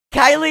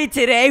Kylie,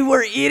 today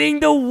we're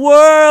eating the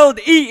world.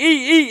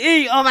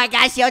 Eat. Oh my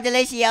gosh, so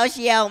delicious.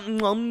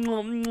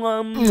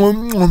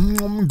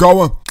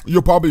 Gara,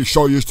 you're probably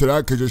so used to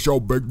that because you're so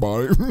big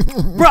body.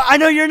 Bro, I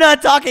know you're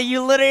not talking.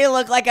 You literally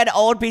look like an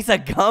old piece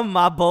of gum,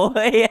 my boy.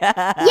 Yeah,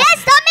 stop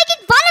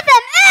making fun of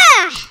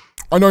him.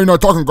 I know you're not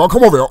talking, Gara.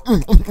 Come over here. Yeah,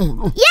 Red,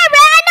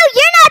 I know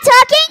you're not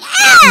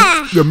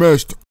talking. You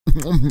missed.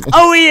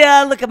 Oh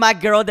yeah, look at my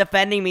girl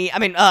defending me. I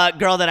mean,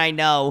 girl that I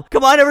know.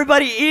 Come on,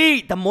 everybody,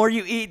 eat. The more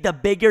you eat, the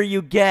bigger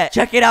you get.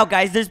 Check it out,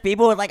 guys. There's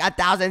people with like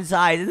 1,000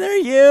 sizes.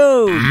 They're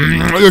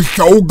huge. You're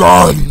so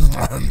good.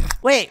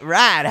 Wait,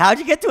 Rad, how'd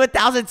you get to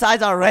 1,000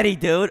 size already,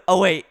 dude? Oh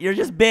wait, you're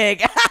just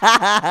big.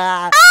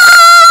 Oh,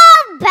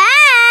 burn.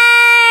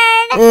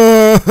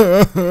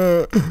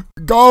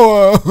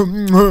 Gara,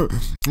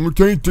 you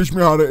can't teach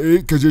me how to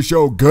eat because you're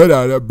so good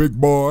at it, big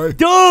boy.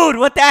 Dude,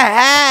 what the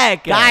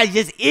heck? Guys,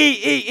 just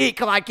eat.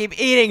 Come on, keep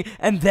eating.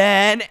 And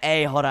then,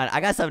 hey, hold on.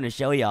 I got something to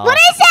show y'all. What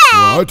is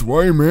it? What?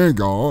 What do you mean,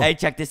 Gara? Hey,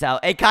 check this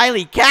out. Hey,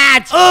 Kylie,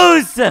 catch.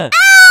 Oos. Ow!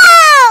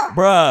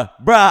 Bruh,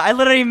 I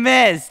literally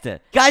missed.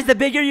 Guys, the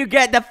bigger you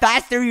get, the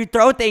faster you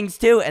throw things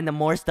too, and the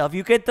more stuff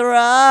you could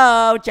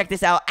throw. Check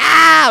this out.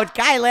 Ouch,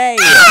 Kylie.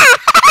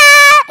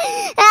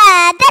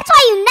 That's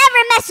why you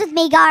never mess with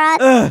me, Gara.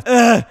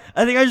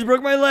 I think I just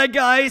broke my leg,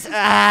 guys.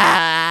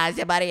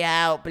 Somebody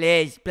help,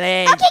 please.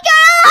 Okay, Gara,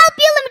 I'll help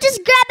you. Let me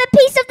just grab a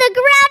piece of the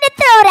ground and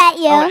throw it at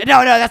you.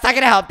 Oh, no, that's not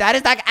gonna help. That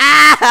is not.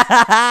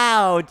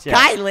 Ouch.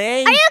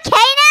 Kylie. Are you okay now?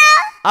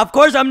 Of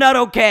course I'm not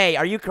okay.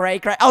 Are you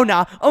KreekCraft? Oh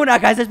no,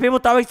 guys, there's people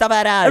throwing stuff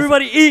at us.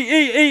 Everybody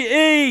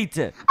eat.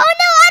 Oh no, I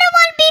don't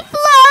want to be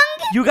flung.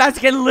 You guys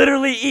can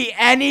literally eat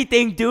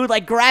anything, dude.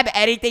 Like, grab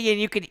anything and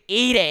you can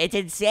eat it. It's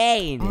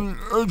insane.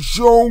 It's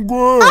so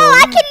good.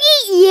 Oh, I can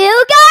eat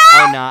you,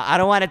 Gara? Oh no, I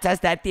don't want to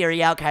test that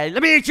theory out, Kylie.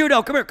 Let me eat you,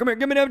 though. Come here.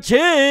 Give me them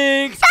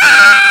cheeks.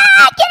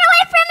 Ah, get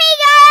away from me,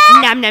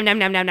 Gara.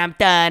 Nom.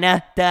 Donna.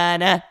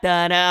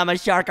 I'm a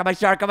shark. Get away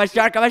from me,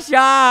 shark.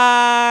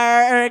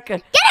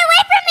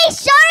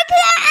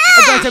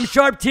 I got some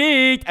sharp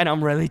teeth, and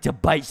I'm ready to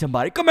bite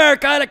somebody. Come here,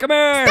 Kylie. Come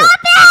here. Stop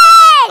it!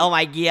 Oh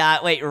my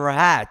god, wait,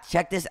 Rat,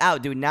 check this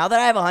out, dude. Now that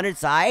I have 100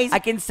 size, I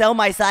can sell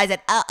my size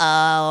at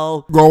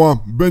Go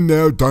on, been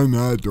there, done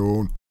that,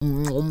 dude.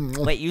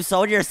 Wait, you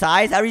sold your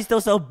size? How are you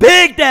still so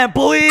big then,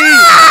 boy?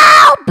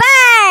 Oh,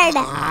 bird!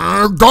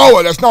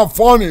 Gara, that's not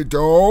funny,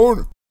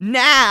 dude.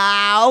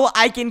 Now,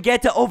 I can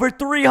get to over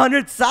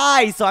 300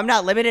 size, so I'm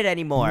not limited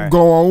anymore.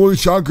 Gara, I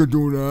wish I could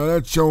do that.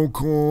 That's so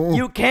cool.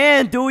 You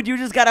can, dude. You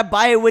just gotta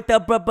buy it with the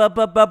bricks.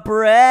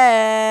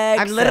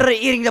 I'm literally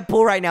eating the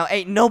pool right now.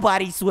 Ain't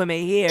nobody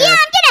swimming here. Yeah, I'm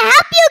gonna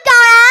help you,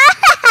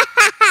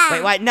 Gara.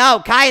 Wait, what?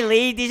 No,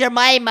 Kylie, these are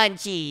my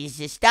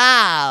munchies.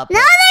 Stop. No,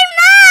 they're mine.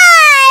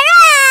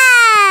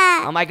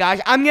 Oh my gosh,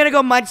 I'm gonna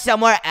go munch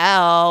somewhere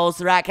else.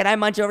 Rat, can I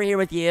munch over here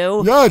with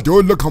you? Yeah,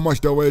 dude, look how much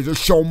there is. There's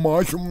so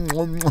much.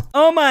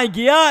 Oh my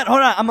god,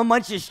 hold on. I'm gonna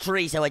munch this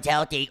tree so it's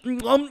healthy.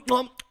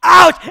 Ouch!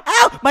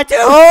 Ow! My tooth!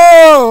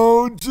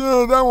 Oh,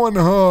 dude, that one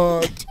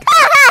hurt.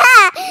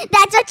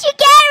 That's what you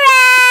get,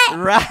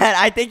 Rat. Rat,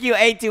 I think you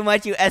ate too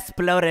much. You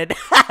exploded.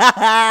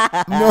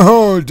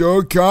 No,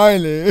 dude,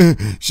 Kylie.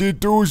 She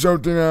threw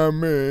something at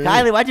me.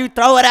 Kylie, why'd you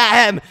throw it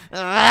at him?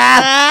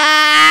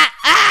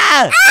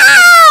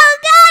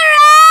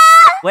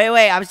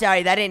 Wait, I'm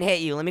sorry, that didn't hit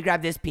you. Let me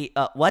grab this piece.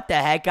 What the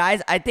heck,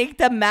 guys? I think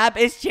the map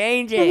is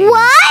changing.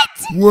 What?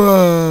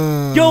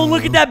 Whoa. Yo,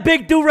 look at that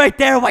big dude right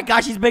there. Oh my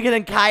gosh, he's bigger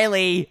than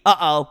Kylie.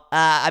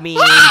 I mean...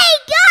 Hey,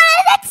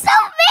 Gara, that's so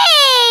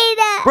mean!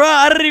 Bro,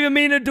 I didn't even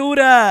mean to do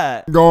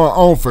that. Gara, I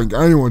don't think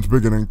anyone's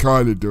bigger than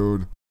Kylie,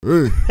 dude.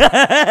 Hey.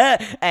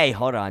 Hey,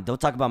 hold on. Don't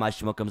talk about my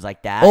schmookums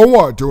like that. Oh,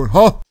 what, dude?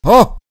 Huh?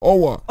 Oh,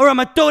 what? Or I'm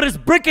gonna throw this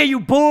brick at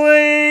you,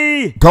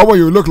 boy. Gara,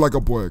 you look like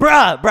a boy.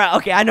 Bruh.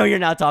 Okay, I know you're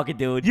not talking,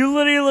 dude. You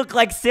literally look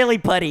like Silly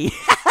Putty.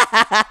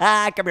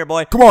 Come here,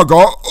 boy. Come on,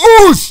 Gara.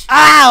 Oosh!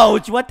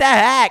 Ouch! What the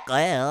heck?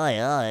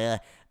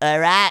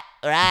 Rat.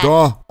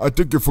 Gara, I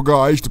think you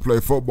forgot I used to play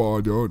football,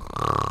 dude.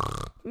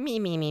 Me.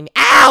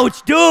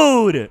 Ouch,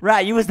 dude!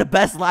 Right, you was the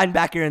best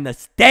linebacker in the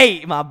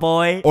state, my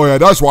boy. Oh, yeah,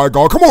 that's why,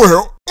 Gara. Come over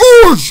here.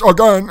 Oosh!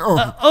 Again.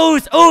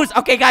 Oosh.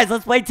 Okay, guys,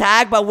 let's play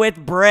tag, but with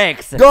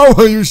bricks.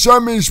 Gara, you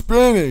sent me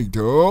spinning,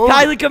 dude.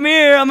 Kylie, come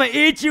here. I'm gonna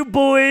eat you,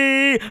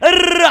 boy.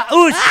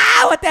 Oosh.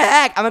 Ah, what the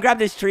heck? I'm gonna grab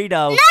this tree,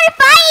 though. Not if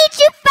I eat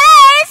you first.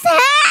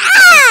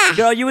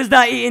 Girl, you was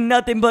not eating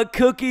nothing but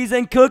cookies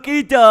and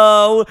cookie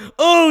dough.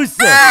 Oosh.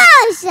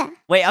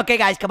 Wait, okay,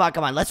 guys, come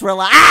on. Let's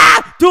relax.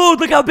 Ah! Dude,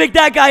 look how big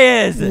that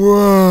guy is.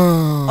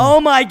 Whoa. Oh,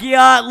 my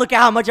God. Look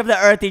at how much of the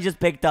earth he just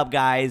picked up,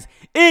 guys.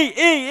 Eat,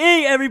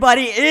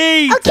 everybody,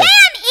 eat. Okay,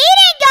 I'm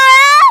eating,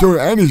 Gara. Dude,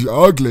 and he's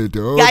ugly,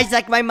 dude. Guys,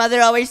 like my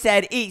mother always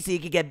said, eat so you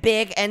can get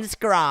big and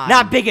strong.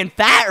 Not big and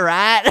fat,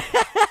 right?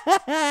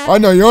 I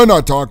know you're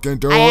not talking,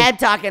 dude. I am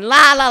talking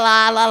la la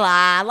la la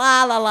la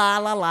la la la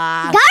la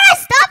la. Gara,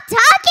 stop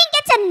talking.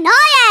 It's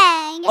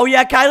annoying. Oh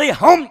yeah, Kylie.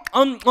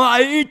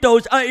 I eat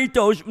those. What? How do you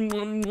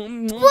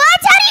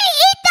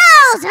eat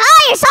those? Oh,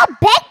 you're so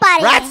big,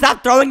 buddy. Rat,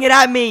 stop throwing it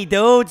at me,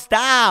 dude.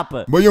 Stop.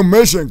 What you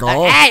missing,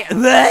 Gara? Hey.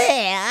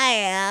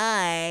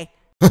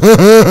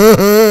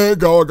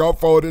 Go, got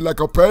folded like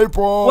a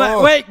paper.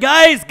 Wait,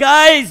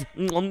 guys.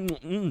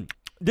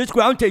 This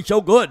ground tastes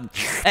so good.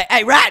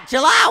 Hey, Rat,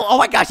 chill out. Oh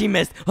my gosh, he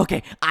missed.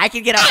 Okay, I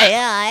can get out.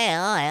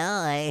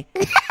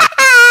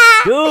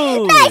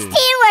 Dude. Nice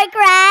teamwork,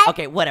 Rat.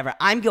 Okay, whatever.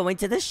 I'm going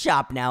to the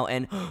shop now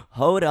and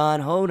hold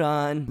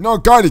on. No,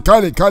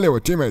 Kylie, we're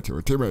teammates.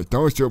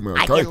 Don't shoot me,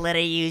 okay? I can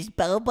literally use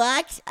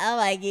Roblox. Oh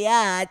my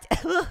god.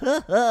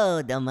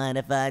 Don't mind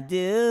if I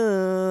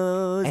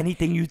do.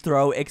 Anything you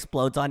throw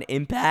explodes on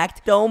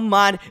impact. Don't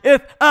mind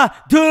if I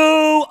do.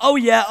 Oh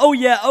yeah.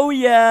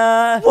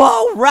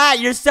 Whoa, Rat,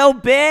 you're so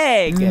big.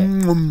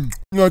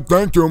 Yeah,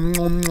 thank you.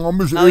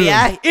 Oh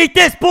yeah? Eat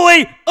this,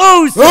 boy.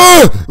 Oh,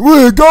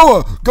 wait,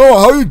 go.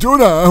 How you do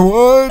that?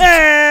 What?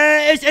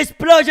 It's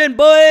explosion,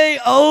 boy.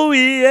 Oh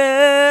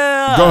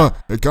yeah. Go.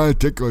 It kind of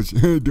tickles.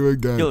 Do it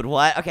again. Dude,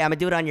 what? Okay, I'm gonna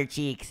do it on your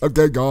cheeks.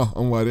 Okay, go.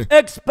 I'm ready.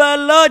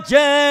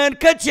 Explosion,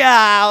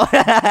 ka-chow.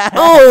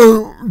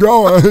 Oh,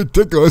 go. It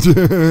tickles.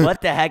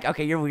 What the heck?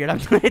 Okay, you're weird. I'm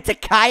doing it to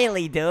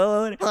Kylie,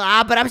 dude.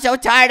 But I'm so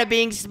tired of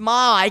being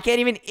small. I can't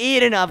even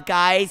eat enough,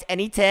 guys.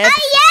 Any tips?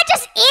 Yeah,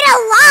 just eat a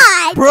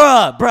lot.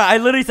 Bruh, I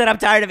literally said I'm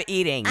tired of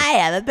eating. I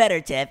have a better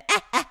tip.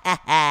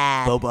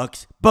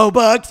 Bobucks.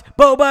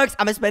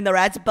 I'm gonna spend the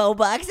Rat's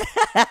Bobucks.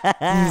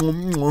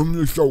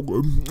 It's so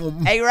good.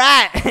 Hey,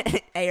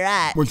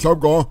 Rat. What's up,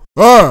 girl?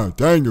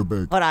 Dang you,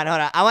 big. Hold on.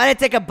 I want to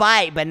take a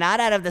bite, but not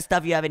out of the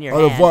stuff you have in your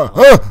hand.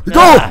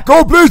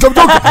 Go, please. I'm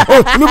joking.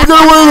 Let me get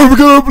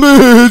away,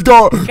 please.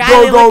 Go.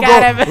 Kylie, look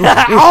at him.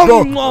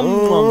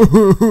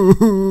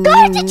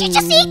 Gar, did you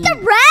just eat the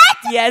rat?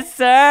 Yes,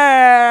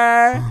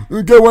 sir.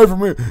 Get away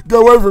from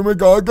me,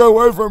 God. Get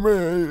away from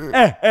me.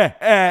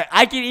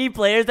 I can eat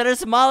players that are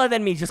smaller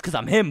than me just because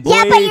I'm him, boy.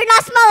 Yeah, but you're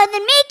not smaller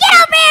than me. Get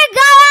over here,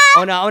 Gara.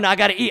 Oh no, I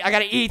gotta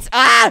eat.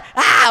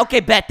 Okay,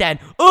 bet then.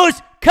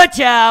 Oos,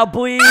 ka-chow,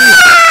 boy.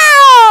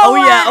 Ow! Oh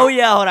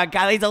yeah. Hold on,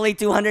 Kylie's only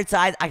 200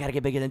 size. I gotta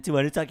get bigger than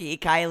 200 so I can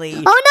eat Kylie. Oh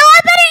no,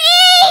 I better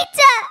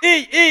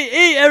eat.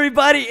 Eat,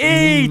 everybody,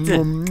 eat.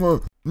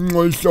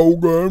 It's so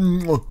good.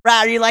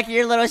 Rat, are you liking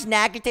your little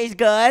snack? It tastes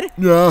good.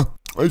 Yeah.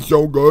 It's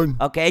so good.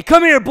 Okay,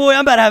 come here, boy.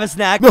 I'm about to have a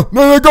snack. No,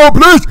 go,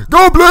 please.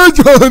 No,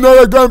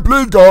 again,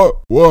 please,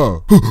 go.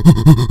 Whoa.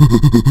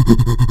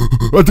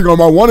 I think I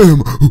might want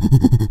him.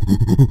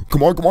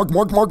 Come on.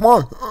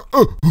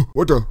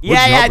 What the?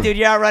 Yeah, dude,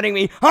 you're outrunning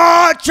me.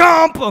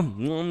 Chomp!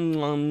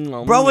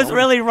 Bro was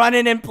really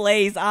running in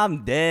place.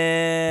 I'm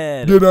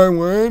dead. Did I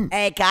win?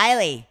 Hey,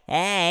 Kylie.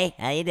 Hey,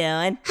 how you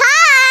doing? Hi.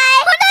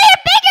 Oh no,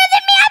 you're bigger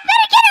than me. I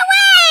better get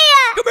away.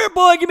 Come here,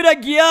 boy. Give me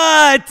that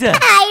gyat.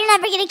 You're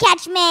never gonna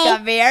catch me.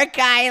 Come here,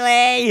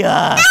 Kylie.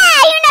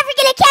 You're never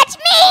gonna catch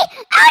me.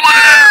 Oh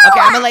no. Okay,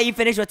 I'm gonna let you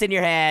finish what's in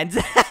your hands.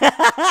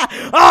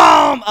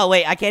 Oh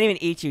wait, I can't even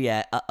eat you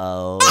yet.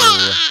 Uh-oh.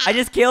 I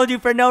just killed you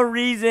for no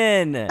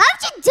reason. How'd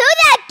you do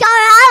that,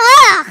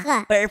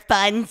 Gara? For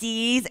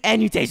funsies,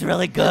 and you taste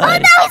really good. Oh no,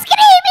 he's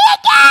gonna eat me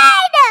again.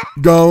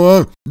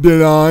 Gara,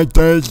 did I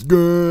taste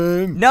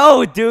good?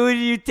 No, dude,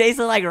 you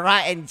tasted like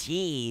rotten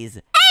cheese.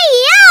 Hey,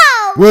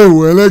 yo. Wait,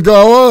 really,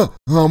 Gara?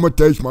 I'm gonna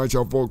taste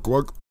myself real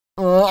quick.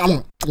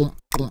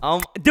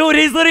 Dude,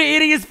 he's literally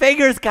eating his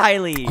fingers,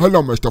 Kylie.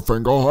 Hello, Mr.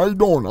 Finger. How you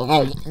doing?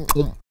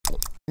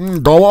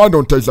 Gara, I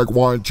don't taste like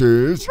wine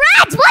cheese.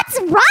 Rat, what's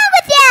wrong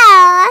with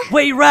you?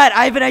 Wait, Rat,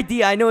 I have an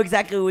idea. I know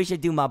exactly what we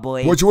should do, my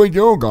boy. What should we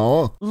do,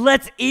 Gara?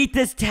 Let's eat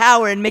this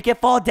tower and make it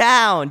fall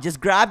down.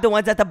 Just grab the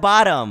ones at the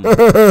bottom.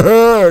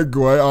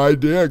 Great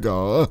idea,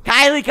 Gara.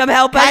 Kylie, come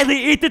help us. Kylie,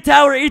 eat the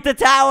tower. Okay,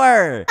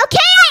 I am,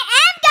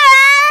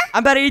 Gara.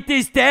 I'm about to eat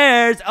these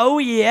stairs. Oh,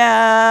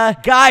 yeah.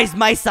 Guys,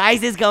 my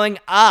size is going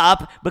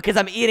up because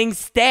I'm eating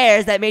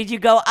stairs that made you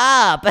go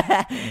up.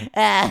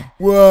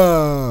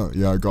 Whoa.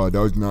 Yeah, God, that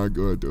was not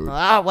good, dude.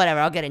 Oh, whatever.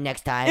 I'll get it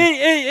next time.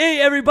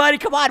 Hey, everybody.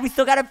 Come on. We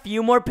still got a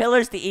few more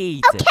pillars to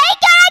eat. Okay, Gara, I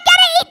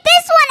gotta eat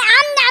this one.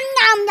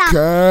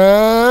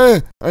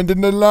 Okay. And then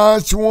the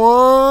last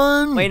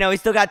one. Wait, no. We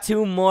still got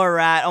 2 more,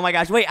 Rat. Oh, my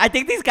gosh. Wait, I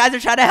think these guys are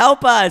trying to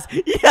help us.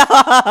 Yo.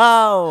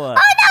 Oh,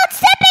 no. It's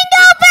tipping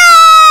over.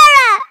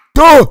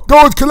 Go,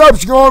 it's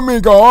collapsing on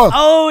me, Gara.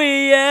 Oh,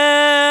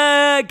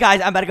 yeah.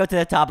 Guys, I'm about to go to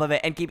the top of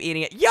it and keep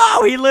eating it.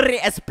 Yo, he literally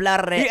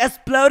exploded it.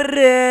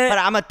 But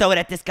I'm going to throw it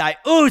at this guy.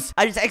 Oos,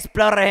 I just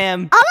exploded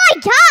him. Oh,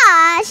 my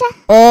gosh.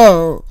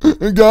 Oh,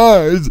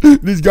 guys,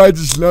 these guys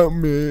just slapped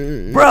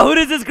me. Bro, who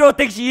does this girl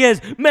think she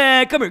is?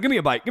 Man, come here. Give me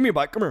a bite. Come here.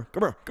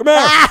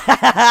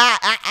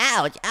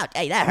 Ouch.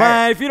 Hey, that hurt.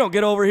 Man, if you don't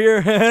get over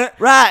here.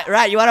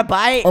 Right. You want a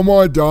bite? I'm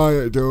on a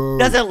diet, dude.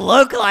 Doesn't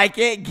look like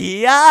it.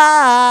 Gyat.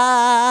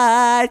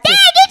 Dang,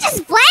 he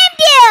just flamed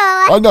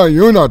you. I know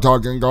you're not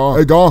talking, Gara.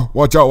 Hey, Gara,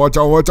 watch out.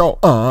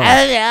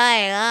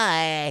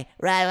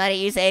 Right, why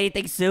didn't you say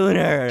anything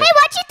sooner? Hey,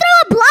 why'd you throw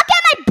a block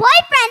at my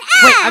boyfriend?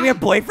 Wait, I'm your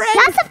boyfriend?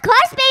 Yes, of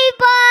course, baby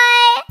boy.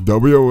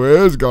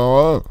 W.S.,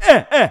 Gara.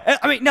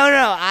 I mean, no.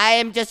 I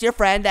am just your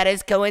friend that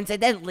is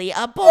coincidentally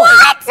a boy.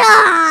 What?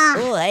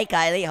 Oh, hey,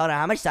 Kylie. Hold on.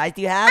 How much size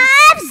do you have? I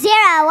have 0.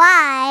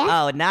 Why?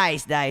 Oh,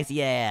 nice.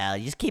 Yeah,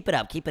 just keep it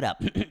up.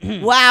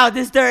 Wow,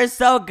 this dirt is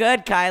so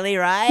good, Kylie,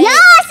 right?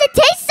 Yes, it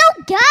tastes so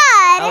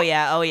good. Oh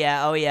yeah, oh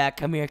yeah, oh yeah.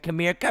 Come here, come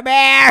here, come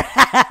here. Wait,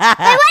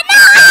 what? No!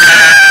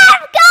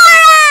 Ah,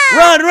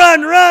 Gara!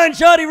 Run,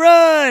 shorty,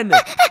 run.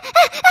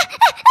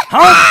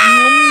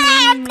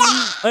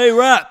 Hey,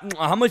 Rat,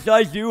 how much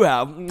size do you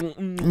have?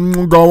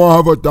 Go, I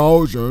have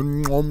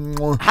 1,000.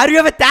 How do you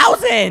have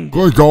 1,000?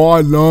 Cause go,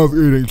 I love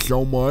eating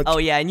so much. Oh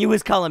yeah, and you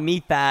was calling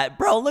me fat.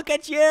 Bro, look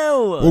at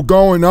you. We're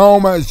going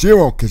home at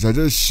 0 cause I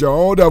just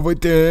showed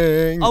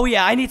everything. Oh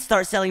yeah, I need to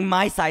start selling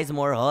my size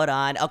more. Hold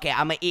on. Okay,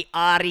 I'm gonna eat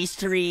all these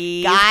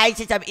trees. Guys,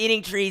 since I'm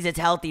eating trees, it's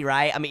healthy,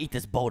 right? I'm gonna eat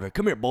this boulder.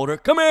 Come here, boulder.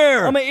 Come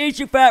here. I'm gonna eat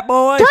you, fat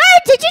boy. Gara,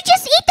 did you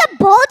just eat the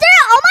boulder?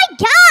 Oh my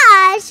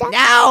gosh.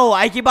 No,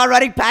 I keep on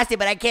running past it,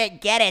 but I can't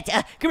get it.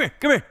 Come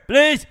here,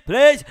 please.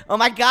 Oh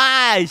my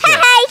gosh.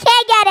 I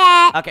can't get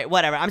it. Okay,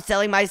 whatever. I'm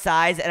selling my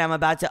size, and I'm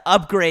about to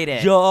upgrade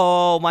it.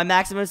 Yo, my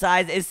maximum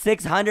size is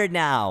 600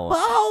 now. But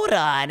hold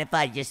on, if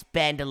I just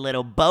spend a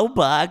little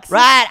Bobucks.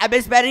 Right, I've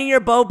been spending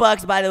your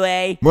Bobucks, by the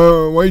way. What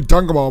are you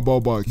talking about,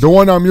 Bobucks? The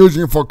one I'm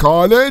using for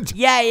college?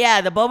 Yeah,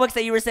 the Bobucks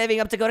that you were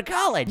saving up to go to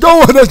college.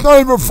 No, that's not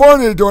even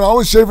funny, dude. I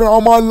was saving all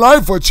my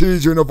life for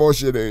Cheese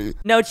University.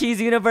 No Cheese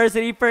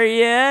University for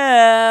you.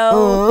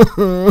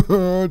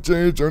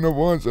 Cheese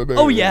University.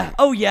 Oh yeah,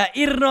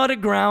 eat it on the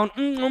ground.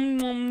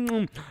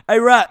 Hey,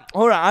 Rat,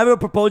 hold on, I have a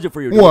proposal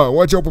for you. Dude. What?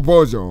 What's your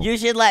proposal? You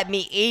should let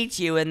me eat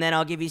you, and then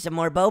I'll give you some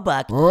more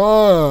Bobucks.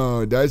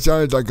 Oh, that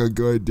sounds like a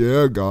good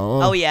deal,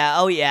 girl. Oh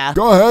yeah.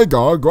 Go ahead,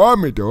 girl. Grab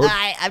me, dude.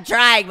 I'm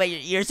trying, but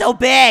you're so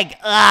big.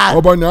 How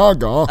about now,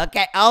 girl?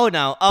 Okay. Oh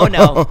no.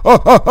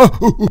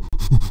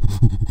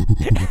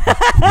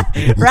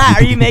 Rat,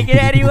 are you making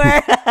it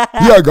anywhere?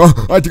 Yeah, girl.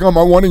 I think I'm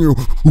wanting you.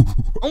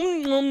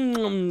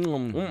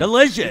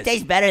 Delicious. It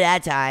tastes better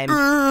that time.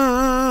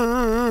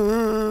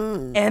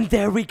 And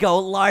there we go.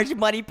 Large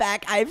money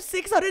pack. I have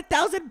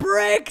 600,000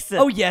 bricks.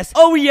 Oh yes.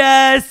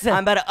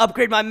 I'm about to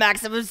upgrade my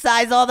maximum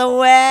size all the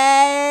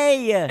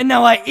way. And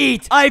now I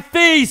eat. I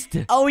feast.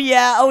 Oh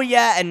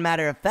yeah. And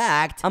matter of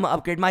fact, I'm gonna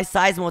upgrade my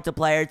size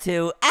multiplier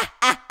too.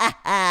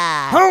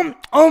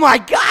 Oh my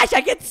gosh,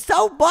 I get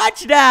so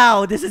much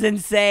now. This is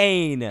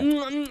insane.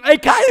 Hey,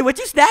 Kylie, what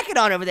you snacking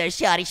on over there,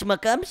 shawty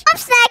schmuckums? I'm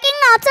snacking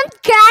on some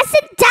grass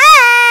and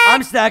dirt.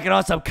 I'm snacking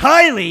on some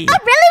Kylie. Oh,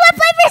 really? What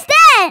flavor is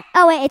that?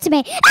 Oh, wait, it's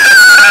me.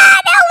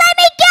 Ah, no, let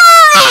me go.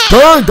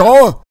 Dang,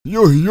 girl.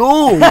 You're huge.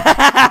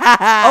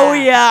 Oh,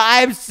 yeah,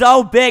 I'm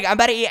so big. I'm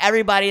about to eat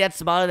everybody that's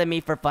smaller than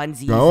me for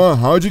funsies. Girl,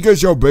 how'd you get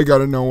so big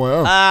out of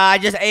nowhere? I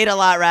just ate a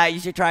lot, Rat. You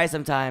should try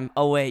sometime.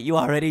 Oh, wait, you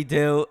already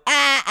do.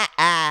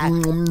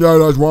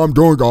 Yeah, that's what I'm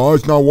doing, girl.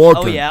 It's not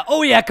working.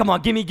 Oh, yeah. Come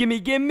on, gimme.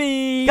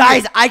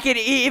 Guys, I can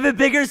eat even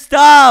bigger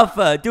stuff.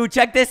 Dude,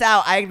 check this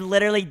out. I'm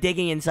literally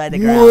digging inside the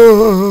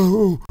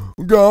ground.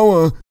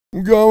 Whoa.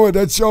 Go,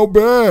 that's so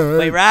bad.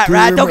 Wait, Rat,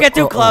 don't get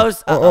too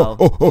close.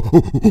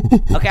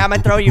 Okay, I'm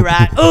gonna throw you,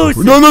 Rat. Ooh,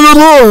 no. The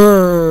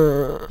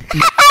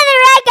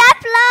rat got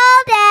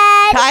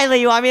floated. Kylie,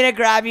 you want me to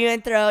grab you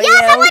and throw you?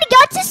 Yes, I want to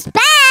go to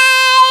space.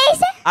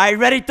 All right,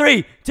 ready?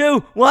 3,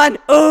 2, 1,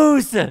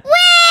 ooze. Wait.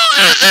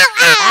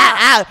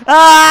 Ow. Oh,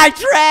 I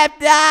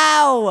tripped.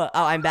 Ow.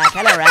 Oh, I'm back.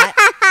 Hello, Rat.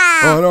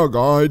 Oh, no,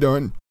 girl, how you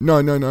doing?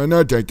 No,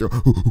 thank you.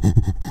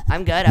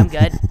 I'm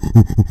good.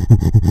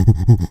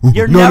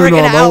 You're never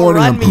gonna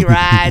outrun me,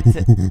 Rat.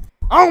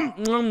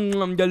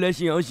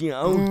 Delicious. You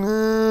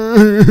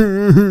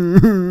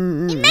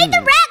made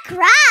the rat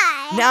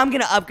cry. Now I'm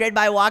gonna upgrade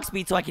my walk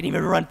speed so I can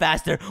even run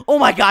faster. Oh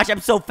my gosh, I'm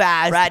so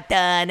fast. Rat,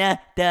 donna.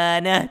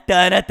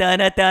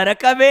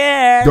 Come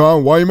here.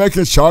 Girl, why are you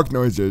making shark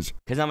noises?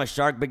 Cause I'm a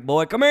shark, big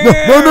boy. Come here.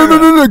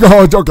 No,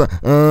 girl, it's okay.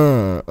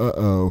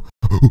 Uh-oh.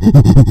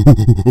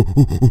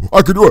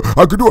 I can do it.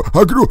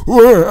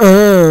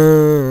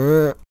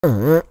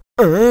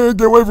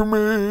 Get away from me.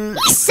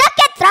 You suck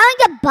at throwing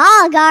the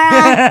ball,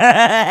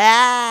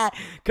 Gara.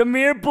 Come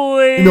here,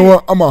 boy. You know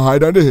what? I'm gonna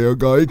hide under here,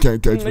 girl. You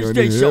can't catch me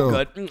under here. So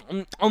good.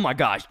 Oh my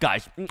gosh,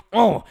 guys.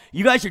 Oh,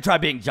 you guys should try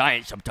being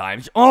giant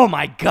sometimes. Oh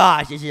my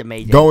gosh, this is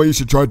amazing. Girl, you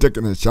should try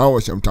taking a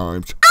shower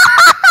sometimes.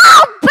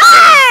 Oh,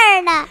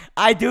 burn!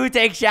 I do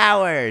take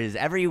showers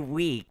every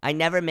week. I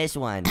never miss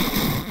one.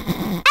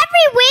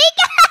 Every week?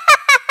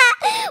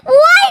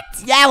 What?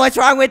 Yeah, what's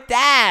wrong with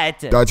that?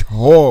 That's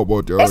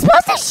horrible, dude. You're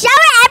supposed to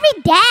shower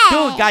every day.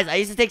 Dude, guys, I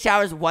used to take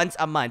showers once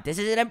a month. This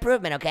is an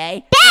improvement,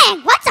 okay?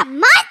 Dang, once a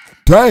month?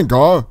 Dang,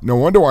 girl. No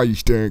wonder why you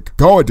stink.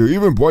 Girl, do you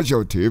even brush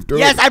your teeth, dude?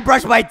 Yes, I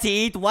brush my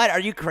teeth. What? Are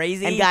you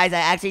crazy? And guys, I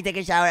actually take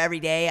a shower every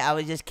day. I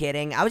was just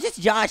kidding. I was just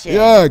joshing.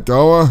 Yeah,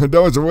 girl.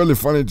 That was a really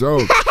funny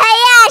joke.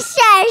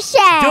 Yeah,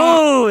 sure.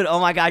 Dude, oh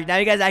my gosh. Now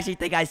you guys actually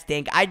think I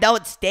stink. I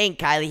don't stink,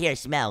 Kylie. Here,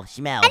 smell. I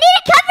need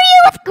to cover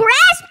you with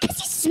grass because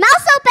you smell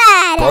so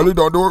bad. Kylie,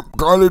 don't do it.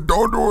 Kylie,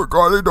 don't do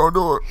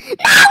it.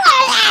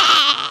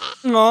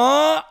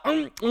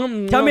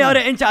 Tell me how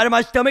the inside of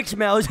my stomach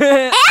smells. Ew,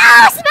 it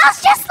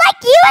smells just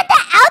like you on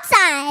the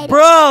outside.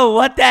 Bro,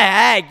 what the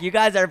heck? You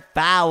guys are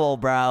foul,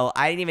 bro.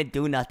 I didn't even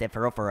do nothing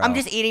for real. I'm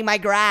just eating my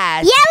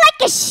grass. Yeah,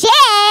 like a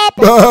sheep.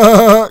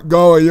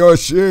 Go, you're a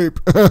sheep.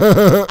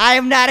 I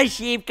am not a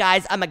sheep,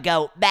 guys. I'm a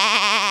goat.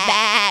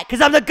 Back.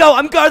 Because I'm the goat.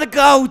 I'm Gar the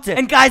goat.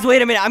 And guys,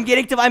 wait a minute. I'm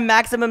getting to my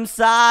maximum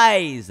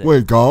size.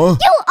 Wait, Gara?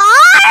 You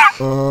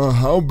are?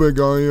 How big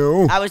are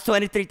you? I was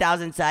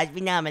 23,000 size,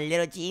 but now I'm a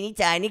little teeny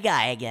tiny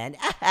guy again.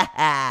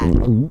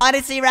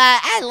 Honestly,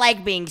 Rat, I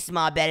like being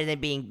small better than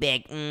being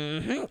big.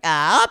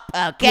 Up.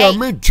 Okay. Yeah,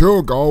 me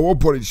too, Gara. We're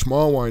pretty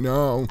small right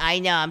now. I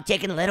know. I'm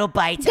taking little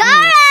bites.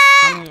 Gara!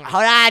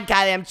 Hold on,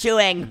 Kylie. I'm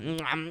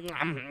chewing.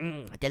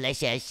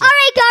 Delicious. All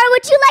right, Gara,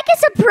 would you like a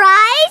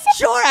surprise?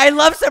 Sure, I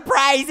love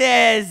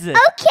surprises.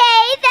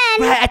 Okay,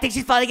 then. Right, I think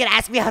she's finally gonna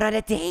ask me out on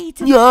a date.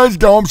 Yes,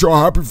 Gara, I'm so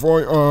happy for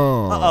you.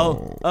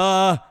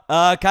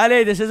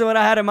 Kylie, this isn't what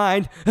I had in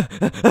mind. Your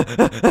turn,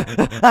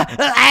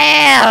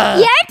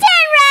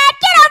 Rat.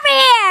 Get over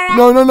here.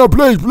 No,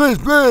 please.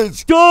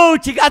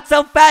 Dude, she got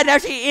so fat now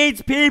she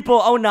eats people.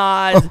 Oh,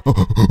 Nas.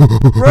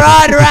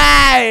 Run,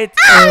 Rat.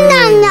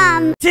 Nom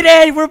nom.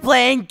 Today we're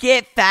playing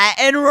Get Fat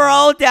and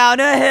Roll Down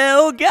a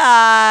Hill,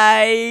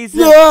 guys.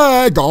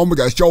 Yeah, Gara, we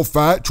get so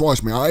fat.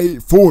 Trust me, I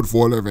eat food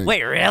for a living.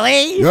 Wait,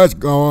 really? Yes,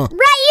 Gara. Rat, you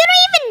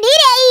don't even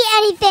need to eat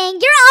anything.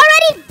 You're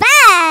already fat.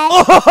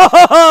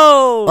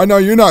 Oh! I know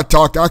you're not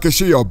talking. I can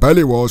see your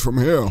belly rolls from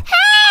here. Hey!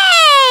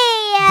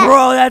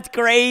 Bro, that's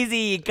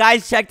crazy.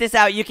 Guys, check this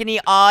out. You can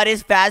eat all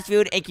this fast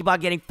food and keep on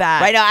getting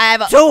fat. Right now, I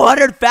have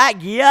 200 fat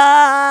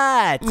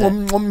yet.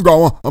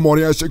 Gara, I'm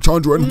only at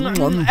 600.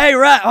 Hey,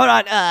 Rat, hold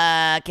on.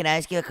 Can I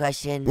ask you a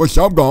question? What's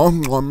up, Gara?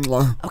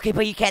 Okay,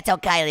 but you can't tell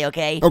Kylie,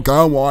 okay? Okay,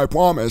 well, I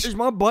promise. Is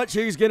my butt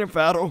cheeks getting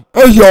fatter?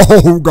 Hey,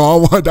 yo,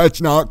 Gara, that's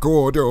not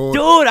cool, dude.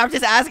 Dude, I'm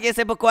just asking a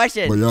simple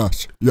question. Well,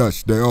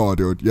 yes, they are,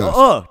 dude. Yes.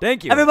 Oh,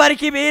 thank you. Everybody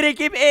keep eating,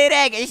 keep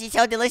eating. This is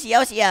so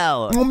delicious,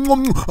 yo. I'm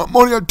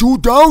only at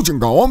 2,000,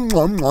 Gara.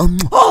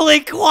 Holy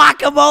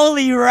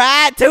guacamole,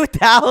 Rat.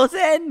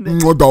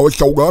 2,000? Gara, it's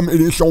so good. I'm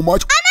eating so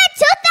much. I'm at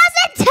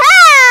 2002.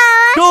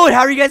 Dude,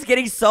 how are you guys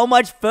getting so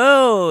much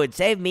food?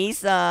 Save me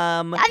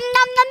some.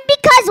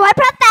 Because we're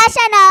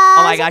professionals.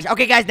 Oh my gosh.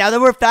 Okay, guys, now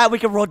that we're fat, we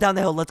can roll down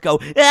the hill. Let's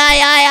go.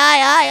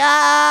 Aye.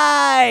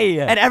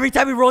 And every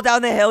time we roll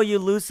down the hill, you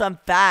lose some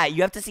fat.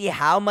 You have to see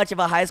how much of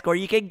a high score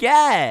you can get. Well,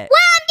 I'm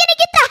gonna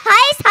get the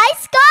highest high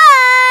score.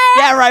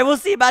 Yeah, right. We'll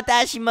see about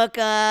that,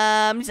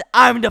 Shmukums.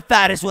 I'm the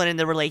fattest one in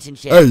the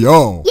relationship. Hey,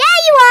 yo. Yeah,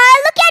 you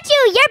are. Look at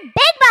you. You're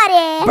big,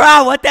 buddy.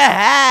 Bro, what the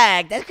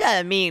heck? That's kind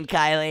of mean,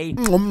 Kylie.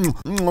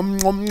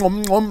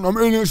 I'm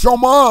eating so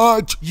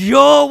much.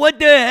 Yo, what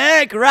the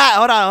heck? Rat,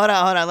 hold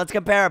on. Let's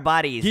compare our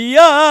bodies.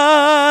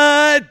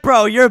 Yeah,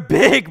 bro, you're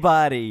big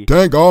body.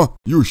 Dang, Gara,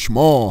 you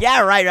small.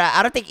 Yeah, right.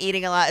 I don't think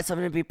eating a lot is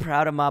something to be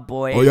proud of, my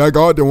boy. Oh, yeah,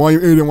 Gara, then why you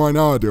eating right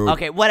now, dude?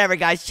 Okay, whatever,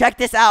 guys. Check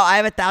this out. I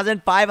have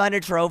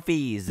 1,500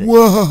 trophies.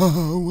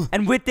 Whoa.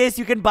 And with this,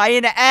 you can buy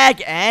an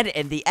egg. And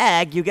in the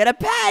egg, you get a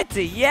pet.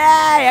 Yay,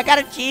 I got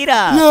a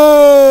cheetah.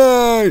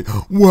 Yay.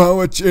 Wow,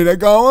 a cheetah,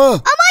 Gara. Oh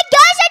my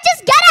gosh, I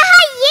just got a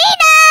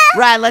hyena.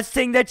 Right, let's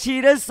sing the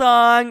cheetah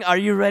song. Are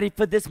you ready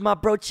for this, my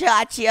bro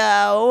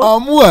Chacho?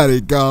 I'm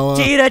ready, Gara.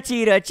 Cheetah,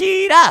 cheetah,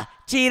 cheetah.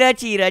 Cheetah,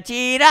 cheetah,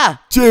 cheetah.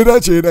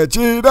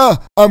 Cheetah.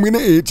 I'm gonna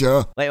eat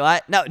ya. Wait,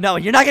 what? No,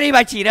 you're not gonna eat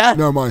my cheetah.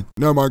 Never mind,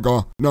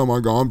 Gara.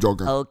 I'm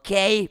joking.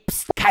 Okay.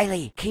 Psst,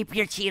 Kylie, keep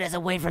your cheetahs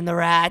away from the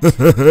rats.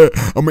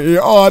 I'm gonna eat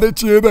all the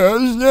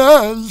cheetahs,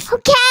 yes.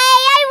 Okay,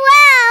 I will.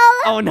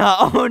 Oh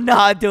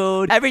no,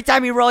 dude. Every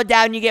time you roll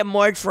down, you get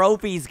more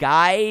trophies,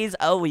 guys.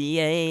 Oh,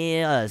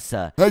 yes.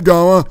 Hey,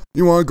 Gara,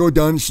 you wanna go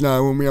down the slide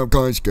with me? I'm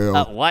kinda scared.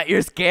 What?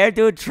 You're scared,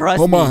 dude? Trust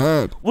Hold me. my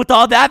hand. With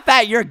all that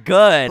fat, you're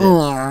good.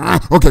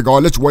 Okay,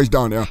 Gara, let's waste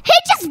down there. He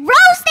just roasted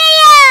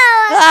you.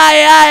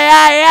 Ay.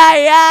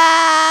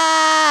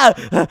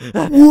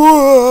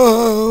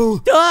 Whoa.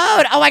 Dude,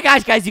 oh my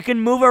gosh, guys, you can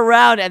move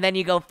around and then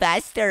you go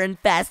faster and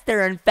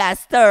faster and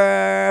faster.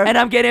 And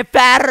I'm getting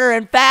fatter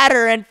and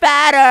fatter and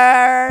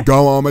fatter.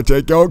 Go on, I'ma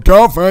take your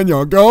girlfriend.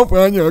 Bruh,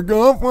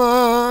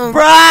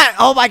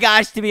 oh my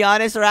gosh, to be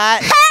honest,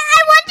 Rat.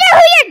 I wonder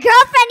who your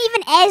girlfriend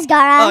even is,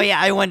 Gara. Oh yeah,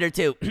 I wonder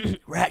too.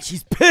 Rat,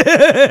 she's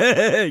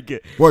big.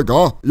 Wait,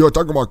 Gara, you're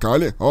talking about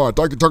Kylie? Oh, I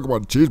thought you were talking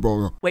about the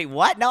cheeseburger. Wait,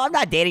 what? No, I'm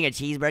not dating a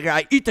cheeseburger.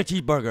 I eat the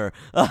cheeseburger.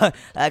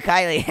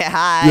 Kylie,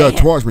 hi. Yeah,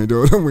 trust me,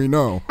 dude. We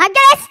know. I'm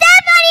gonna step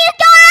on you,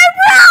 Gara.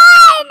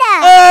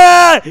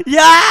 Run!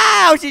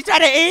 Yeah, she's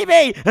trying to eat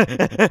me. I'm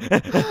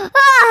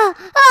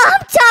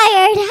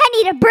tired. I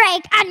need a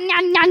break.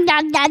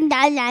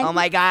 Oh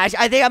my gosh,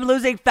 I think I'm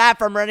losing fat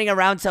from running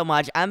around so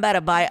much. I'm about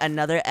to buy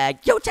another egg.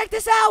 Yo, check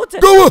this out.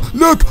 Gara,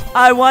 look.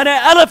 I want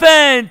an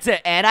elephant,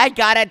 and I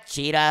got a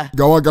cheetah.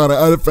 Gara got an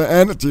elephant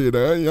and a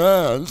cheetah,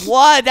 yes.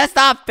 What? That's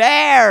not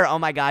fair. Oh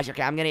my gosh,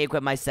 okay, I'm gonna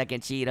equip my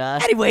second cheetah.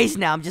 Anyways,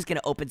 now I'm just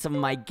gonna open some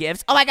of my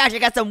gifts. Oh my gosh, I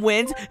got some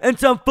wins, and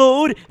some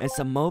food, and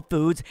some more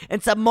foods,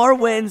 and some more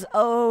wins.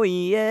 Oh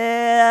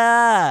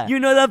yeah. You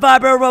know the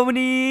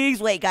vibronies.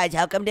 Wait, guys,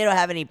 how come they don't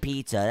have any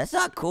pizza? That's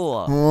not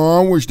cool.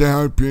 Oh, I wish they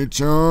had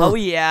pizza. Oh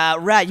yeah,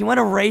 Rat, you want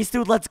to race,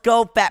 dude? Let's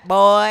go, fat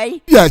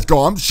boy. Yes,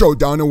 Gara, I'm so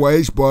down the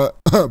ways, but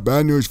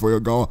bad news for you,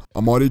 Gara.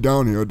 I'm already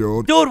down here,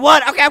 dude. Dude,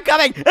 what? Okay, I'm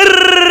coming. Hey.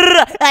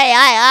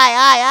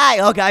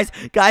 Oh, guys,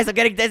 I'm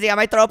getting dizzy. I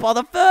might throw up all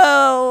the food.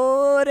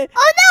 Oh no,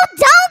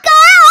 don't,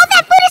 Gara. All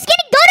that food is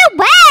gonna go to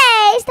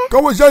waste. surprised.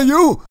 Go, is that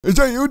you? Is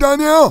that you down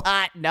there?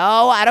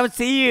 No, I don't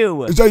see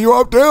you. Is that you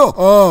up there?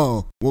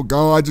 Oh, well,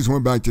 go. I just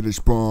went back to the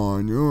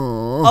spawn.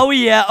 Oh. Oh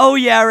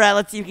yeah, right.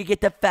 Let's see if we can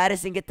get the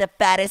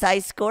fattest high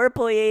score,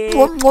 please.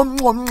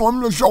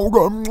 So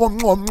good.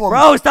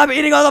 Bro, stop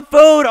eating all the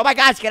food. Oh my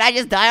gosh, can I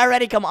just die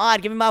already? Come on,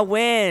 give me my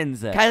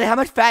wins. Kylie, how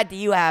much fat do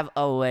you have?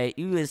 Oh wait,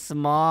 you is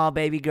small,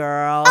 baby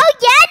girl. Oh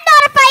yeah,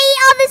 not if I eat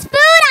all this food.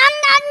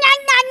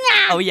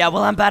 Oh yeah,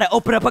 well I'm about to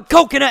open up a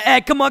coconut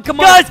egg. Come on.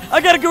 Guys, I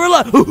got a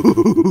gorilla.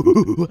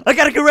 I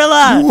got a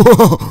gorilla.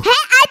 Whoa. Hey,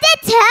 I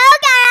did too,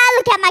 Gara.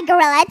 Look at my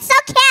gorilla. It's so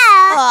cute.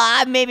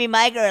 Aw, maybe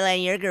my gorilla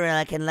and your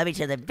gorilla can love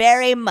each other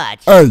very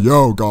much. Hey,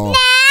 yo, go. Nah,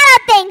 I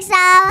don't think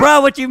so.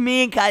 Bro, what you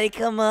mean, Kylie?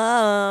 Come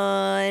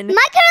on. My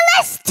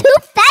gorilla's too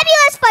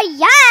fabulous for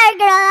your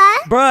gorilla.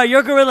 Bro,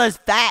 your gorilla's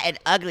fat and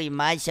ugly.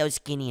 Mine's so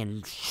skinny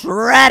and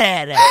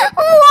shredded.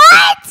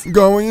 What?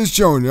 Go, you're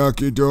so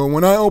lucky, dude.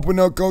 When I opened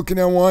up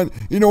coconut one,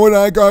 you know what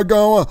I got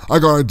going? I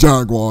got a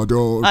jaguar,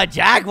 dude. A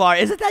jaguar?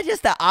 Isn't that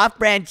just an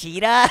off-brand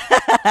cheetah?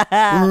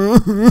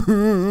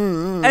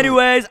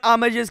 Anyways,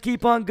 I'ma just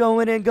keep on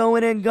going and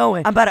going and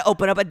going. I'm about to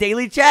open up a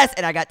daily chest,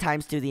 and I got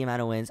 ×2 the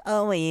amount of wins.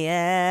 Oh,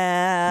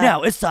 yeah.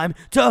 Now it's time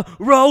to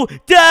roll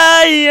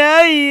down.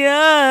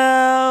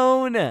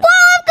 Whoa, I'm going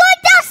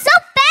down so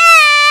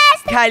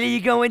fast. Kylie,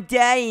 you going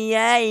down.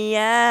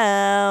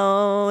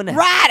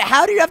 Right,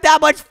 how do you have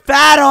that much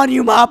fat on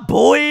you, my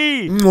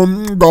boy?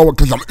 Go,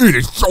 because I'm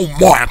eating so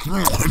much.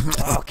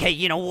 Okay,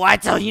 you know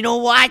what?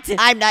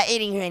 I'm not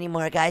eating here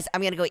anymore, guys.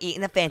 I'm gonna go eat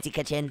in the fancy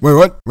kitchen. Wait,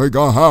 what? Wait,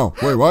 go, how?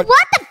 Wait, what?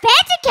 What, the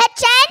fancy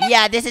kitchen?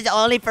 Yeah, this is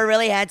only for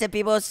really handsome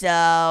people,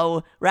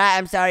 so... Right,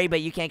 I'm sorry, but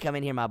you can't come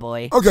in here, my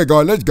boy. Okay,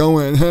 go, let's go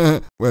in.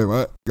 Wait,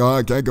 what? Go,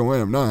 I can't go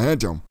in. I'm not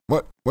handsome.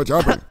 What? What's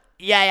happening?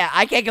 Yeah,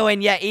 I can't go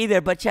in yet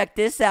either, but check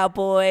this out,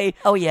 boy.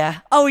 Oh,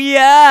 yeah.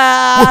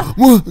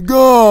 What?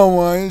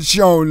 Go, I'm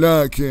so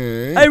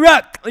lucky. Hey,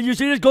 Rat, you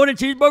see this golden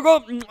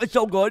cheeseburger? It's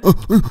so good.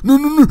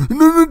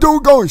 No,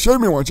 don't go. Save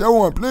me one,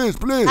 please.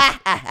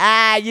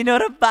 You know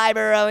the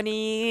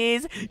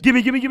viberonies.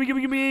 Gimme. Gara, let me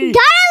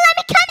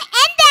come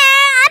in there.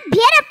 I'm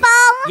beautiful.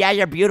 Yeah,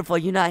 you're beautiful.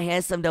 You're not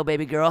handsome, though,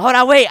 baby girl. Hold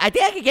on, wait. I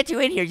think I can get you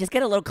in here. Just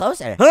get a little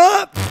closer.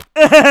 Huh?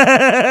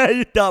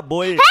 You thought,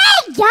 boy.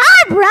 Hey, yeah,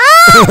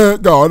 bro.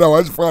 Go, that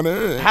was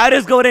funny. How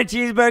does golden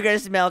cheeseburger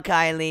smell,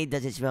 Kylie?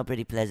 Does it smell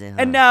pretty pleasant,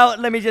 huh? And now,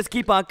 let me just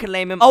keep on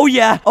claiming. Oh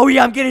yeah,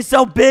 I'm getting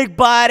so big,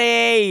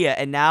 buddy.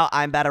 And now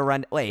I'm about to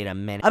run. Wait a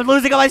minute. I'm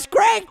losing all my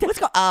strength. What's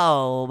going on?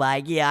 Oh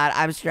my god,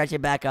 I'm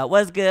stretching back up.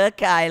 What's good,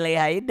 Kylie?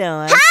 How you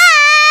doing? Hi.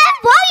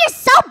 Whoa, you're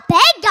so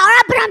big,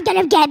 Gara, but I'm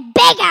gonna get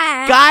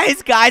bigger.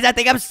 Guys, I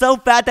think I'm so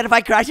fat that if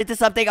I crash into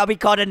something, I'll be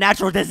called a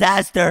natural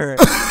disaster.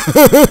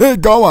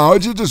 Go,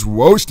 how'd you just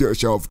roast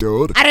yourself,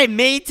 dude? I didn't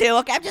mean to.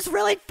 Okay, I'm just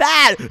really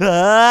fat.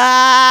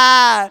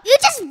 Ah! You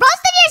just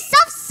roasted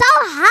yourself so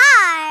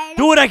hard.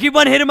 Dude, I keep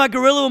on hitting my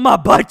gorilla with my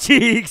butt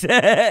cheeks.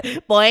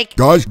 Boink.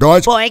 Guys,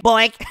 Boink,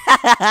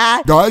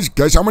 boink. guys,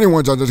 guess how many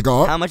wins I just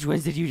got? How much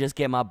wins did you just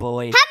get, my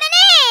boy? How many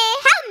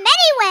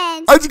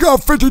wins? I just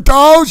got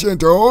 50,000,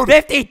 dude.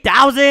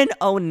 50,000?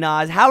 Oh,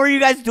 Nas. How are you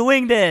guys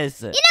doing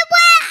this? You know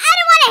what? I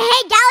don't want to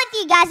hang out with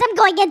you guys. I'm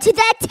going into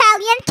the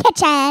Italian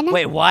kitchen.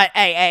 Wait, what?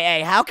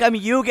 Hey. How come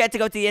you get to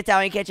go to the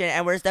Italian kitchen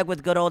and we're stuck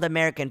with good old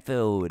American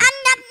food?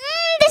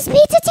 This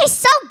pizza tastes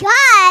so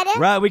good.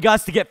 Right, we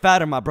got to get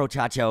fatter, my bro,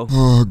 Chacho.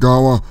 Oh,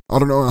 Gawa, I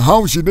don't know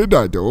how she did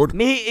that, dude.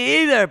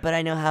 Me either, but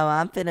I know how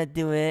I'm finna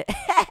do it.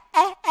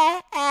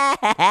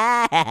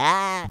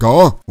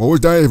 Gawa, what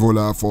was that evil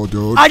laugh for,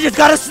 dude? I just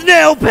got a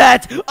snail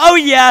pet. Oh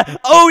yeah.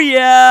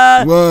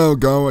 Wow,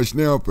 Gawa,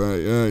 snail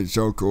pet. Yeah, it's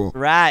so cool.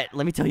 Right,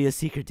 let me tell you a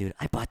secret, dude.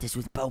 I bought this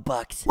with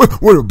Roblox. Wait,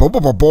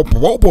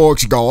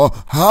 Roblox,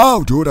 Gawa.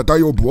 How, dude? I thought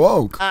you were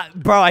broke.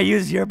 Bro, I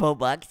use your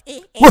Roblox.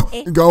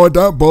 Gawa,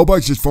 that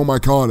Roblox is for my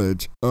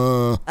college.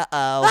 Uh-oh.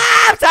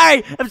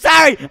 I'm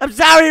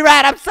sorry,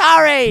 Rat. I'm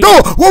sorry.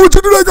 No, what would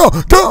you do that,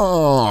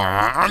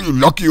 Gawa? You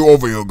lucky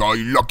over here, Gawa.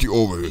 You lucky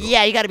over here.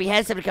 Yeah, you gotta be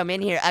handsome to come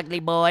in here, ugly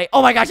boy.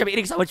 Oh my gosh, I'm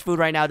eating so much food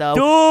right now, though.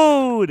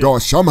 Dude.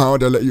 Gawa, somehow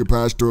they let you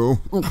pass through.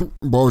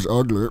 Bo's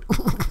ugly.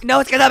 No,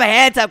 it's because I'm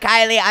handsome,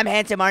 Kylie. I'm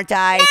handsome, aren't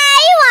I? Yeah,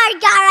 you are,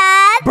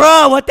 Gara.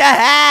 Bro, what the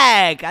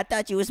heck? I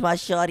thought you was my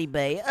shorty,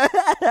 babe. I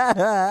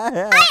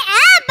am,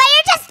 but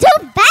you're just too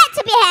fat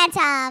to be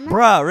handsome.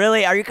 Bro,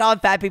 really? Are you calling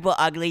fat people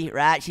ugly?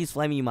 Rat, she's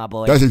Flamingo, my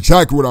boy. That's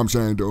exactly what I'm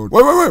saying, dude.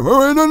 Wait,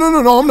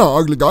 no, I'm not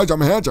ugly, guys. I'm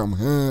handsome.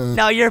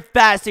 No, you're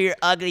fat, so you're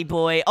ugly,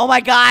 boy. Oh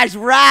my gosh,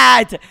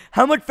 Rat!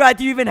 How much fat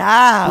do you even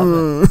have?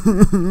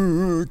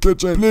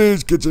 Kitchen,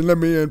 please, kitchen, let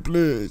me in,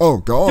 please. Oh,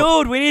 God.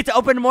 Dude, we need to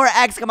open more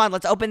eggs. Come on,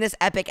 let's open this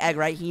epic egg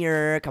right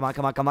here. Come on.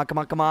 Boom!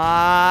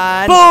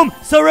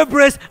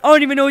 Cerebrus. I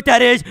don't even know what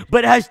that is,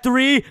 but it has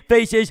 3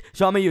 faces,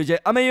 so I'm gonna use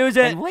it.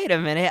 And wait a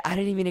minute, I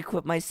didn't even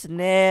equip my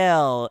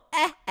snail.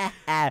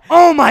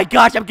 Oh my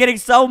gosh, I'm getting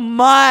so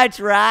much,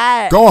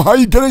 right? Go, how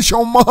you getting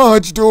so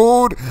much,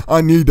 dude?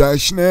 I need that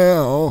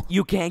snail.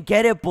 You can't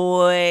get it,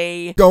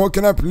 boy. Go,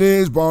 can I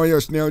please borrow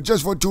your snail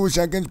just for 2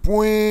 seconds,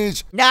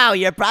 please? No,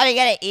 you're probably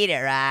gonna eat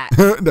it, right?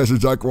 That's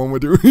exactly what I'm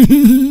gonna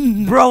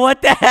do. Bro,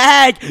 what the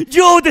heck?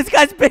 Yo, this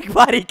guy's big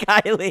body,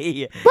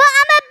 Kylie. Well,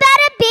 I'm about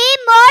to be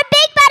more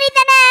big body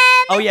than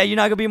him. Oh, yeah, you're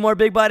not gonna be more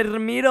big body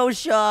than me, though,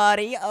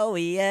 shawty. Oh,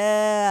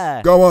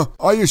 yeah. Gara,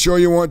 are you sure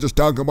you weren't just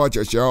talking about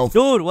yourself?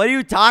 Dude, what are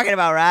you talking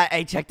about, right?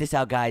 Hey, check this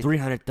out, guys.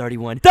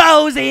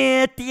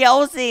 331,000.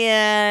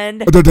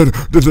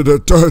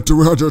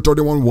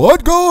 331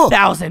 what, Gara?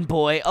 1,000,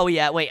 boy. Oh,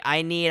 yeah. Wait,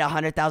 I need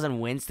 100,000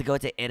 wins to go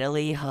to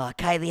Italy.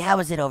 Kylie, how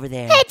is it over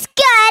there? It's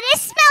good. It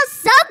smells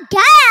so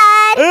good.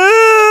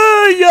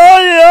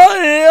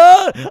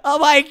 Yeah. Oh,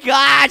 my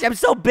gosh. I'm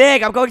so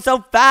big. I'm going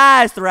so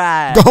fast,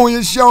 right? Gara,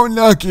 you're so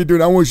lucky,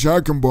 dude. I wish I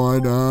could buy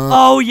that.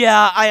 Oh,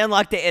 yeah. I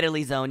unlocked the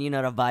Italy zone. You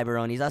know the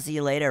Viberonies. I'll see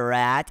you later,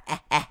 rat.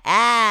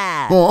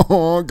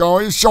 Oh,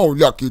 Gara, you're so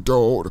lucky,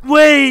 dude.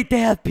 Wait, they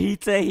have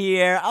pizza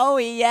here. Oh,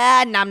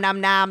 yeah. Nom, nom,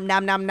 nom,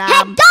 nom, nom, nom.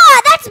 Hey,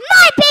 Gara, that's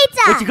my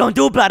pizza. What you gonna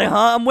do about it,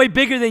 huh? I'm way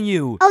bigger than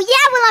you. Oh,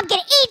 yeah? Well, I'm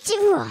gonna eat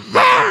you.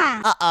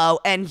 Uh-oh.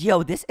 And,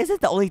 yo, this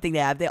isn't the only thing they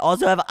have. They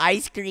also have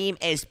ice cream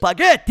and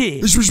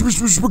spaghetti.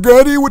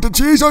 Spaghetti with the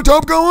cheese on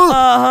top, Gara?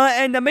 Uh-huh,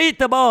 and the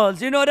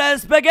meatballs. You know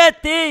that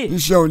spaghetti. You're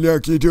so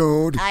lucky,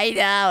 dude. I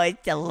know.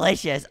 It's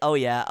delicious. Oh,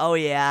 yeah. Oh,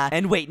 yeah.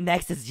 And wait,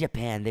 next is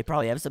Japan. They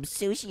probably have some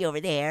sushi over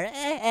there.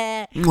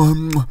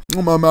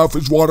 My mouth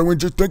is watering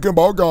just thinking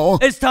about Gara.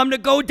 It's time to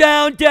go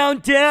down.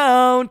 Come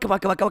on.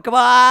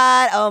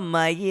 Oh,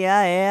 my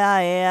gosh.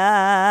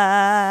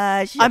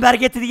 I'm about to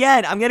get to the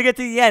end. I'm gonna get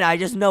to the end. I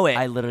just know it.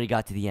 I literally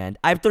got to the end.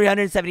 I have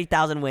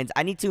 370,000 wins.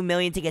 I need 2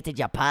 million to get to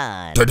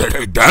Japan.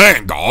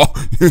 Dang, Gara.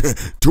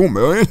 2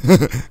 million?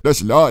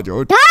 That's a lot,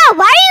 dude. Gara,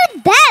 why are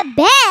you that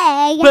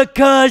big?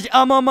 Because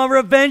I'm on my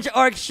revenge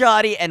arc,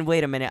 shoddy. And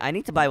wait a minute. I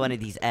need to buy one of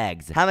these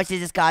eggs. How much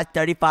does this cost?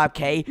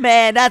 35K?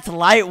 Man, that's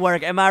light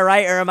work. Am I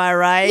right or am I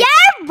right?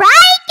 You're right, Gara.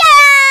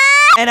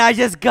 And I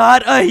just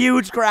got a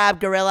huge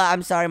Crab Gorilla.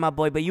 I'm sorry, my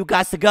boy, but you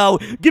got to go.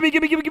 Gimme.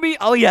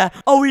 Oh yeah,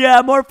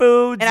 more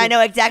food. And I know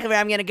exactly where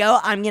I'm gonna go.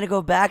 I'm gonna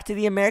go back to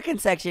the American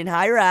section.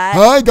 Hi, Rod.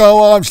 Hi,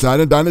 Gara. I'm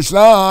sliding down the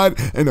slide.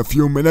 In a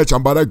few minutes,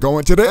 I'm about to go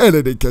into the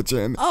Italy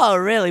kitchen. Oh,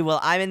 really?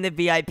 Well, I'm in the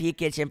VIP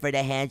kitchen for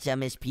the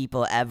handsomest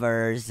people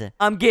ever's.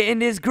 I'm getting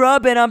this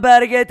grub and I'm about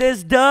to get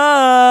this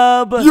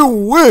dub. You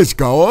wish,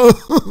 Gara.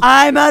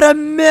 I'm at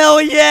 1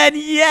 million.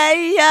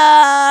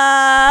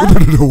 Yeah.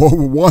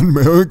 1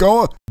 million,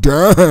 Gara?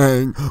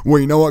 Dang. Well,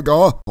 you know what,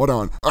 Gara? Hold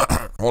on.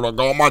 Hold on,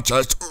 Gara. My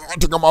chest. I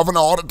think I'm having a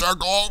heart attack,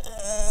 Gara.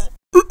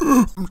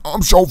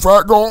 I'm so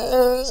fat,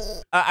 Gara.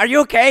 Are you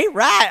okay?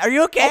 Rod, are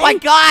you okay? Oh, my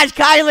gosh,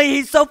 Kylie.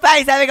 He's so fat.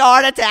 He's having a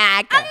heart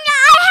attack. I had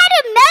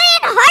 1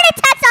 million heart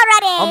attacks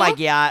already. Oh,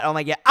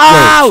 my God.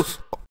 Ow!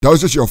 That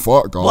was just your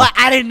fault, Gara. What?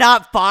 I did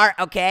not fart,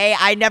 okay?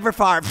 I never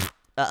fart.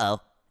 Uh-oh.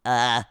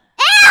 Ew,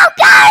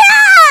 Gara!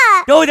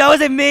 No, that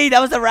wasn't me. That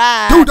was the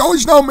rat. Dude, that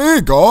was not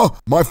me, Gara.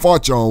 My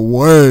farts are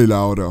way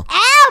louder.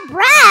 Ew,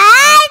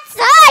 Brad!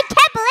 I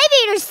can't believe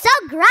it. You're so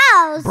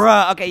gross.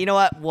 Bruh, okay, you know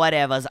what?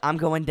 Whatevers. I'm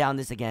going down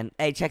this again.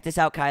 Hey, check this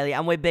out, Kylie.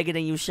 I'm way bigger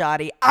than you,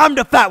 shoddy. I'm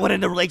the fat one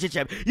in the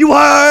relationship. You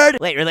heard?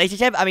 Wait,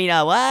 relationship? I mean,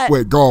 what?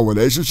 Wait, Gara,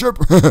 relationship?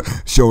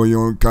 So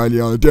you and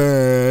Kylie on a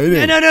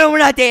date? No, we're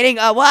not dating.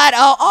 What?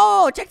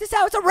 Oh, check this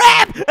out. It's a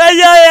rap.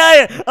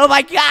 Yeah. Oh,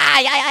 my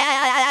God.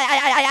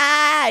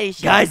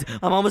 Guys,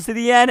 I'm almost to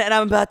the end and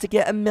I'm about to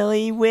get 1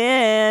 million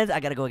wins. I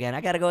gotta go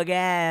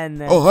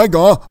again. Oh, hi,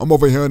 Gara. I'm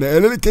over here in the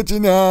Italy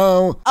kitchen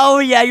now. Oh,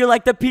 yeah, you're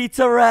like the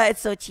pizza rat.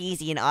 It's so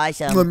cheesy and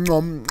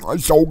awesome.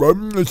 It's so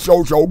good. It's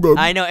so good.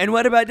 I know. And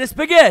what about the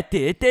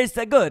spaghetti? It tastes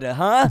good,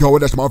 huh? Gara,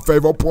 that's my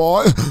favorite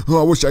part.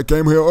 I wish I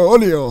came here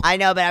earlier. I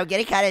know, but I'm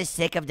getting kind of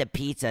sick of the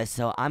pizza,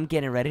 so I'm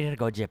getting ready to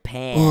go to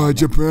Japan. Oh,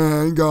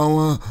 Japan,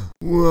 Gara.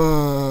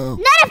 Whoa.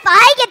 Not if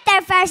I get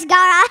there first,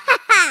 Gara.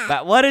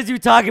 But what is you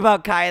talking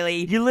about,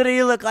 Kylie? You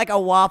literally look like a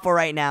waffle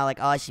right now,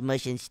 like all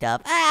smush and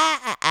stuff.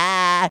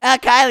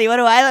 Kylie, what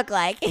do I look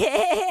like? Like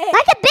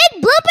a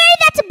big blueberry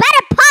that's about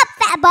to pop,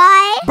 fat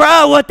boy.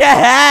 Bro, what the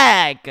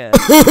heck? Dude,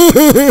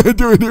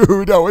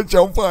 that was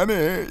so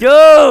funny.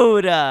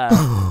 Dude.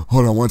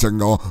 Hold on 1 second,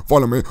 Gara.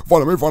 Follow me.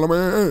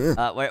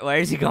 Where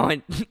is he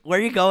going? Where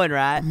are you going,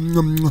 Rat?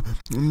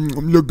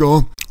 Look,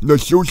 Gara. The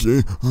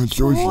sushi.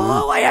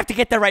 Whoa, I have to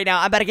get there right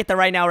now. I'm about to get there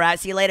right now, Rat.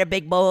 See you later,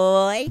 big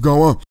boy.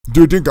 Gara,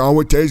 do you think I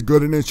would taste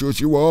good in a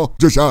sushi roll?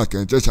 Just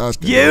asking.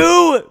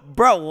 You?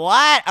 Bro,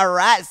 what? A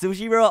rat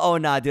sushi roll? Oh,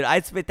 nah, dude.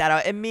 I'd spit that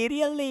out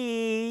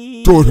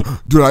immediately. Dude,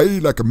 I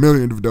eat like 1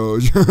 million of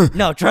those.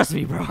 No, trust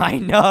me, bro. I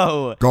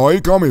know. Gara,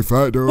 you call me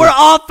fat, dude. We're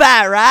all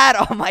fat, Rat.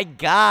 Oh, my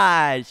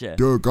gosh.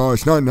 Dude, Gara,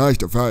 it's not nice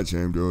to fat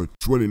shame, dude.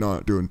 It's really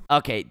not, dude.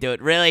 Okay,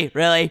 dude. Really?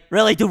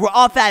 Dude, we're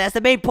all fat. That's the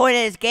main point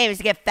of this game is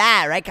to get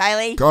fat, right,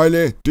 Kylie?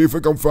 Kylie, do you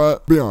think I'm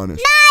fat? Be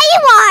honest. Nah,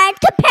 you aren't.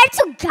 compared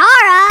to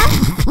Gara.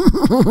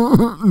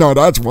 No,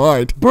 that's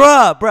right.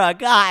 Bruh,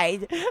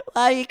 guys.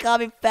 Why you call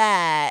me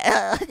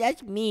fat?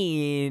 That's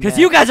mean. Because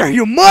you guys are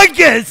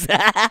humongous.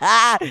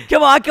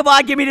 Come on,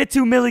 give me the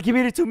 2 milli. Give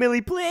me the 2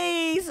 milli,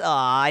 please. Oh,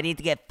 I need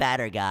to get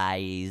fatter,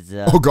 guys.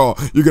 Oh god,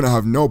 you're gonna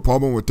have no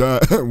problem with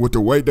that, with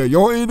the weight that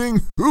you're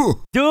eating.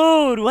 Ooh.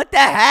 Dude, what the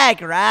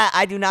heck, right?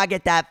 I do not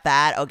get that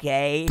fat,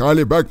 okay?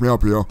 Kylie, back me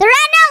up here. They're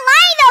not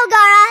lying though,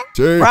 Gara.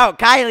 See? Bro,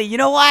 Kylie, you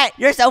know what?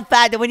 You're so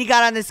fat that when you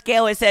got on the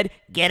scale, it said,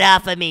 "Get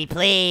off of me,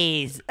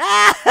 please." Dude.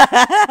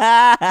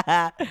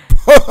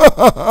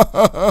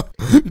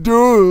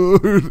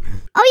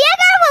 Oh yeah,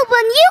 Gara. Well,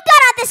 when you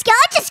got on the scale,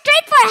 I just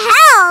screamed for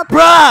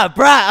help.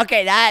 Bruh.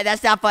 Okay,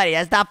 that's not funny.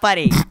 That's not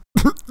funny.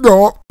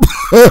 No.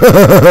 Bro,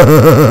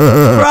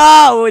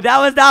 that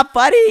was not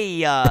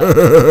funny. It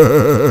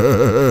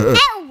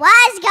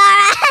was,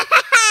 Gara.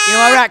 You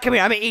know what, Rat? Come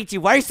here. I'm gonna eat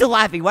you. Why are you still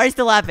laughing? Wait,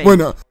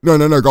 no,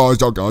 guys,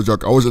 joke.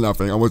 I wasn't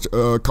laughing. I was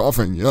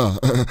coughing. Yeah.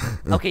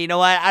 Okay, you know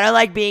what? I don't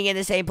like being in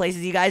the same place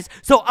as you guys,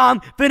 so I'm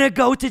gonna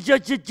go to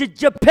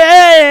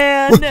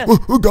Japan.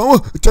 Go,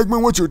 take me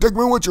with you,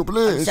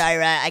 please. I'm sorry,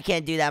 Rat. I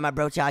can't do that, my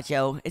bro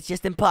Chacho. It's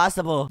just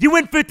impossible. You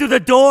wouldn't fit through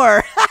the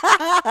door.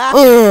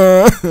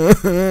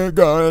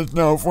 God, that's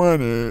not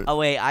funny. Oh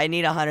wait, I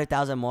need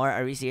 100,000 more.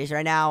 Are we serious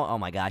right now? Oh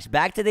my gosh.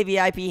 Back to the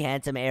VIP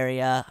handsome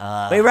area.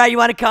 Wait, Rat, you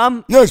want to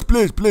come? Yes,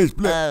 please.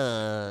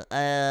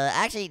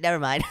 Actually, never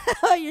mind.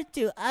 You're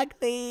too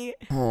ugly.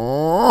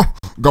 Oh,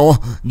 go,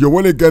 you're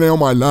really getting on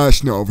my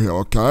last nerve here,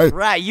 okay?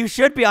 Rat, you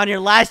should be on your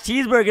last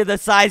cheeseburger the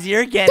size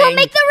you're getting. Don't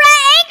make the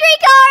rat angry,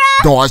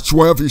 Gara. No, I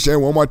swear if you say it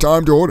one more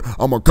time, dude,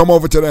 I'm gonna come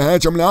over to the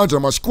handsome lounge and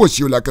I'm gonna squish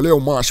you like a little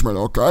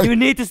marshmallow, okay? You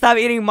need to stop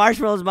eating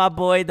marshmallows, my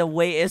boy. The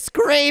weight is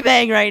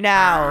screaming right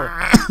now.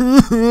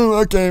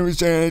 I can't even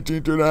say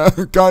anything to that.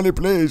 Kylie,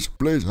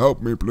 please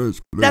help me,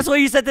 please. That's what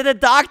you said to the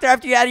doctor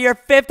after you had your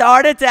 5th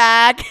heart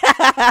attack.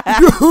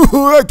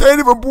 I can't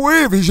even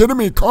breathe. He's hitting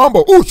me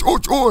combo.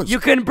 Oosh. You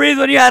couldn't breathe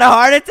when you had a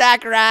heart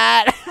attack,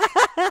 Rat.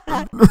 Gara,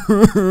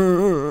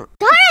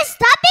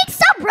 stop being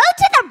so rude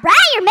to the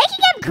rat. You're making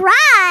him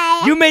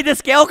cry. You made the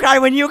scale cry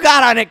when you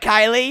got on it,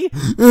 Kylie.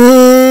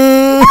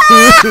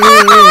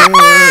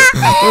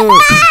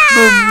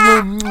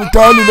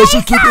 Kylie, let's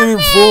just keep eating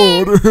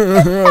food.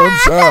 I'm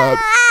sad.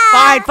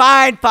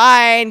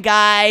 Fine,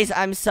 guys.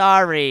 I'm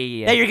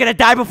sorry that you're gonna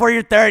die before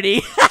you're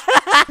 30.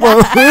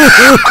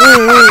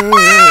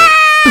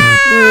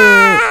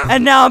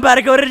 And now I'm about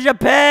to go to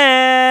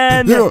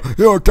Japan. Yo,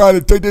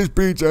 Kylie, take this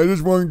pizza.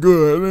 This one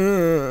good.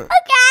 Okay,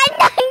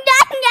 no.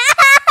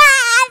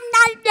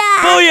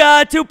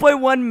 Booyah,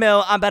 2.1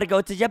 mil. I'm about to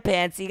go to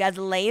Japan. See you guys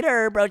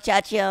later, bro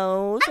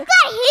chachos. I'm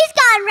glad he's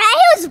gone, right?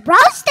 He was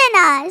roasting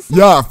us.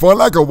 Yeah, I felt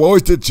like a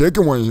roasted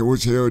chicken when he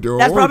was here, dude.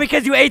 That's probably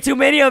because you ate too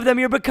many of them.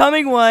 You're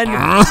becoming one.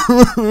 I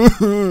still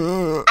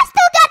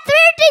got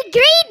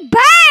 3rd-degree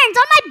burns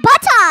on my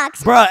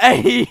buttocks. Bro,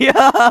 hey, yo,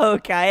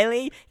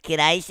 Kylie. Can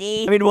I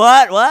see? I mean,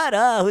 what?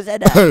 Who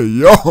said that? Hey,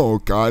 yo,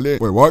 Kylie.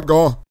 Wait, what,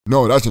 girl?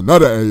 No, that's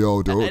another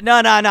AO, dude.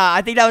 No.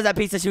 I think that was that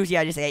piece of sushi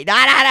I just ate. No.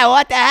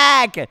 What the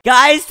heck?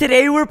 Guys,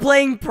 today we're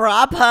playing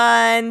Prop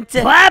Hunt.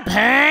 Prop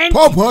Hunt?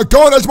 Pop Hunt,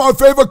 God, that's my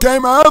favorite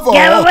game ever.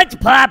 Yeah, well, what's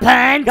Prop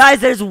Hunt? Guys,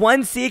 there's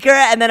one seeker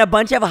and then a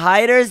bunch of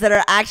hiders that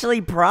are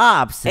actually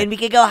props. And we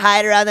can go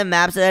hide around the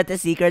map so that the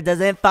seeker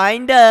doesn't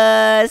find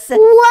us.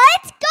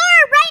 What?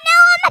 Gara, right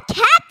now I'm a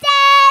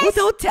cactus. Well,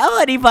 don't tell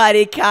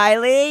anybody,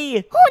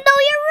 Kylie. Oh, no,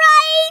 you're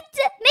right.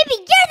 Maybe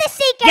you're the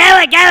seeker.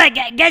 Gara,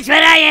 guess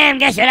what I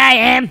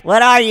am?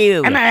 What are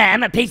you?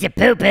 I'm a piece of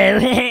poo-poo.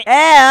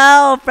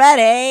 Ew,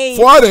 Freddy.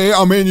 Friday,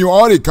 I mean, you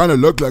already kind of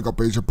look like a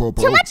piece of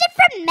poo-poo. Too much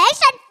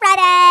information,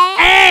 Freddy.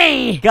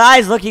 Hey!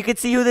 Guys, look, you can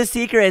see who the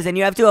seeker is, and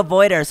you have to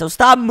avoid her, so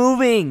stop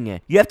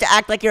moving. You have to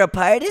act like you're a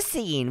part of the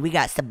scene. We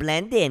got to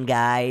blend in,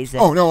 guys.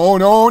 Oh,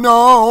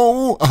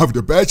 no. I have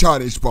the best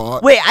hiding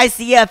spot. Wait, I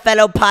see a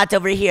fellow pot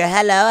over here.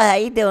 Hello, how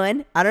you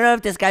doing? I don't know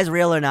if this guy's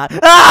real or not.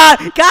 Ah!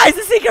 Guys,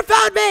 the seeker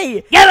found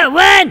me! Gara,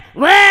 run!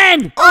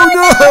 Oh,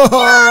 no!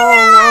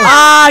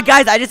 Ah,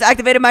 guys, I just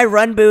activated my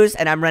run boost,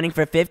 and I'm running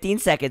for 15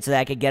 seconds so that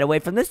I could get away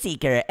from the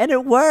seeker, and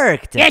it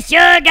worked. Yeah, sure,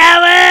 Gara!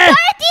 Gara,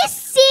 do you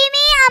see me?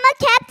 I'm a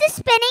cactus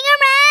spinning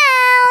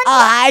around.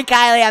 Oh, hi,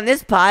 Kylie. I'm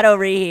this pot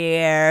over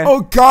here.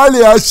 Oh,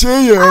 Kylie, I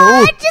see you.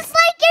 Oh, just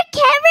like your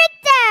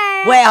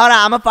character. Wait, hold on.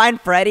 I'm gonna find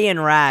Freddy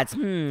and Rats.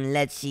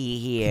 Let's see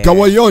here.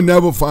 Gawa, you'll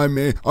never find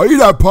me. Are you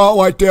that pot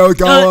right there,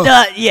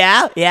 Gawa?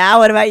 Yeah.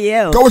 What about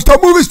you? Gawa,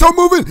 stop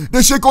moving.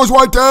 This shit goes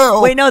right there.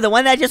 Wait, no, the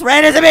one that just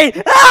ran into me.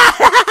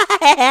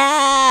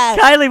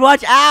 Kylie,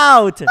 watch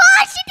out.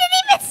 Oh, she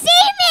didn't even see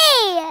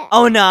me.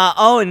 Oh,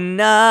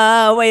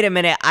 no. Wait a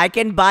minute. I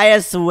can buy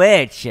a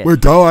Switch. Wait,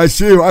 Gawa, I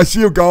see you,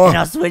 And Gawa.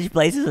 I'll switch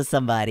places with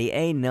somebody.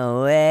 Ain't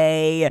no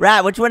way.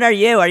 Rat, which one are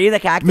you? Are you the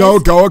cactus? No,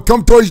 Gawa,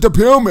 come towards the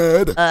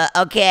pyramid.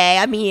 Okay,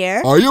 I'm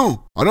here. Are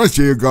you? I don't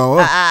see you,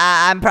 Gawa.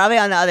 I'm probably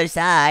on the other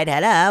side.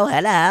 Hello.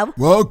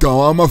 Well,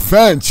 Gawa, I'm a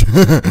fence.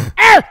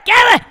 Oh,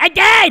 Gara, I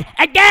died!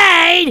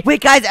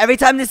 Wait, guys, every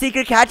time the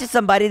seeker catches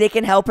somebody, they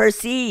can help her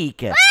seek.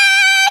 Gara,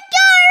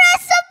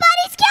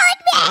 somebody's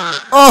killing me.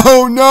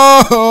 Oh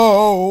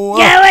no!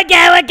 Gara,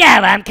 Gara,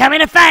 Gara, I'm coming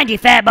to find you,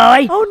 fat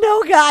boy. Oh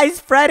no, guys,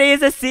 Freddy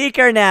is a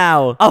seeker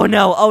now. Oh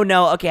no, oh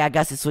no. Okay, I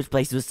got to switch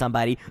places with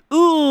somebody.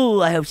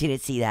 Ooh, I hope she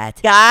didn't see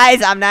that.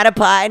 Guys, I'm not a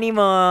pot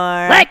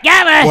anymore. What,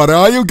 Gara? What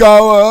are you,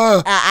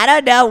 Gara? I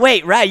don't know.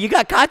 Wait, right, you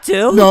got caught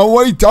too? No,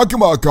 what are you talking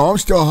about, Gara? I'm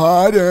still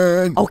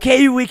hiding.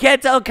 Okay, we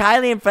can't tell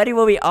Kylie and Freddy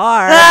where we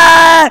are.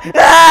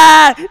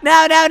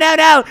 No, no, no,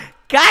 no.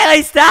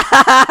 Kylie, stop.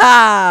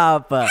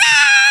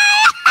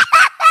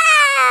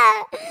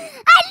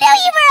 I knew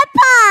you were a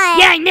pawn.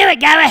 Yeah, I knew it,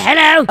 Gara.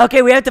 Hello.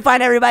 Okay, we have to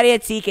find everybody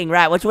at Seeking.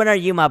 Right, which one are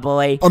you, my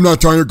boy? I'm not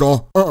telling you,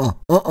 Gara. Well,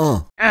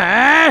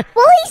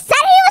 he said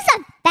he was a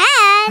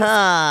fan.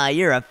 Huh,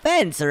 you're a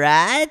fence,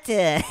 right?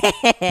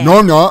 No,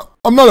 I'm not.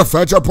 I'm not a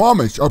fence, I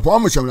promise. I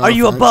promise I'm not Are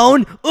you a fence.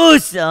 bone?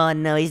 Oos! Oh,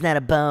 no, he's not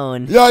a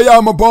bone. Yeah,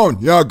 I'm a bone.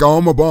 Yeah, Gara,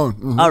 I'm a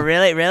bone. Oh,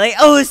 really? Really?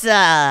 Oos!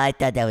 I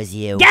thought that was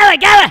you. Gara,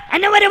 Gara, I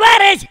know what it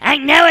was. I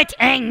know it.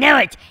 I know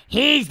it.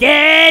 He's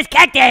this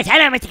cactus.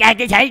 Hello, Mr.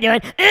 Cactus. How you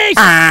doing?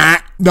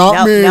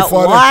 Not me, no,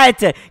 Freddy.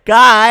 what?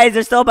 Guys,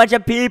 there's still a bunch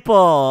of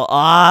people.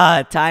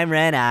 Ah, time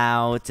ran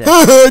out.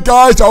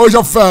 Guys, I was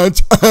a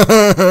fence.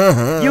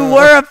 You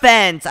were a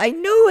fence. I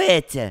knew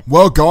it.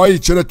 Well, Gara,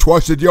 you should have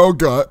trusted your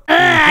gut.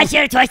 I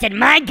should have twisted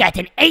my gut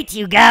and ate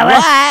you, Gara.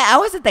 What? I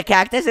wasn't the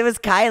cactus. It was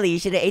Kylie. You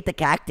should have ate the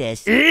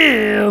cactus. Ew.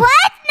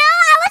 What? No,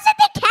 I wasn't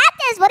the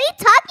cactus. What are you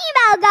talking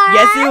about, Gara?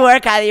 Yes, you were,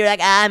 Kylie. You were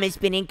like, I'm a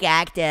spinning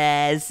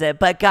cactus.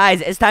 But guys,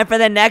 it's time for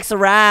the next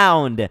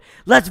round.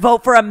 Let's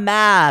vote for a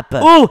map.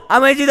 Ooh,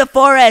 I'm going to do the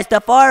forest.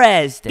 The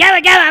forest. Gara,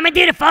 Gara, I'm gonna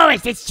do the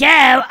forest. It's so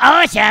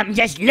awesome.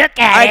 Just look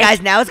at All right, it.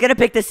 guys, now it's going to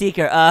pick the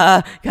seeker.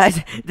 Guys,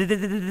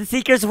 the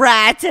seeker's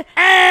rat.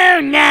 Oh,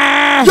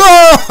 no.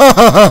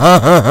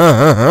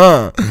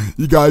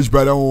 You guys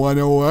better run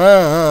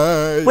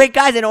away. Wait,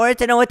 guys, in order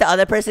to know what the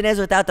other person is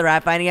without the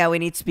rat finding out, we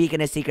need to speak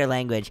in a secret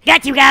language.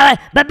 Got you, Gara.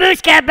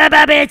 Babushka,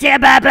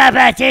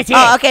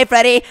 Oh, okay,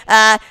 Freddy.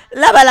 Oh,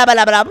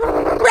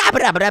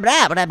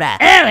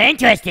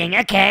 interesting.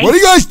 Okay. What are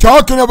you guys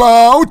talking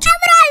about?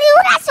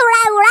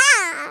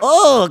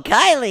 Oh,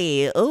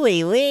 Kylie.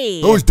 Ooey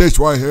wee. Who's this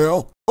right here?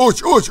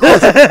 Oosh, oosh,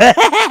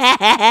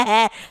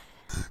 oosh.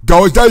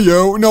 Go, is that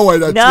you? No way,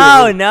 that's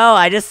No, you. no,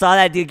 I just saw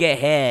that dude get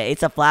hit.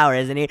 It's a flower,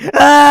 isn't he?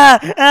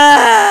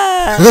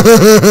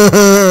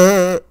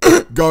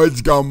 Go,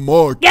 it's got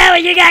more. Gara,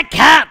 you got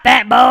caught,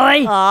 fat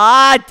boy.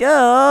 Aw, dude.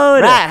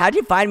 Rat, how'd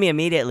you find me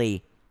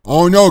immediately?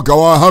 Oh no,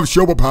 go, I have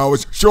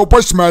superpowers.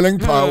 Super smelling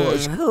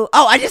powers. Who?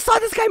 Oh, I just saw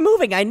this guy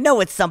moving. I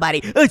know it's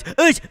somebody.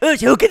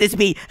 Oosh, who could this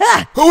be?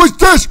 Ah. Who is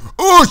this?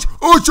 Oosh,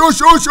 oosh,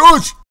 oosh, oosh,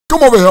 oosh.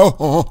 Come over here.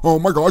 Oh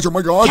my gosh, oh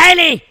my gosh.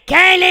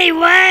 Kylie,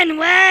 one.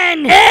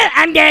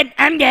 I'm dead.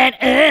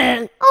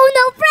 Oh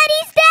no,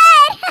 Freddy's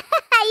dead.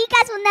 You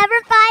guys will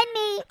never find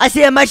me. I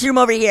see a mushroom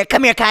over here.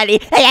 Come here,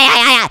 Kylie.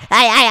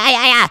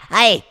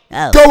 Hey.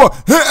 Oh. Go,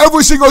 hit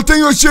every single thing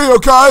you see,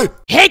 okay?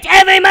 Hit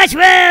every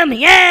mushroom.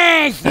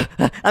 Yes.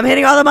 I'm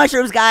hitting all the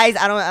mushrooms, guys.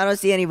 I don't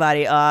see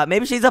anybody.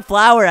 Maybe she's a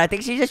flower. I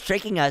think she's just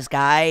tricking us,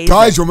 guys.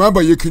 Guys,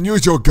 remember, you can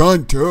use your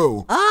gun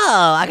too.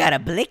 Oh, I got a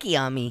blicky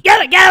on me.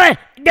 Gara,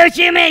 don't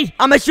shoot me.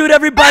 I'm gonna shoot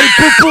everybody.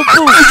 Boop, boop,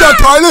 boop. Is that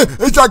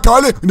Kylie? Is that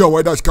Kylie? No,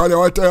 wait, that's Kylie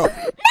right there.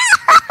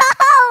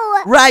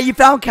 Oh, Right, you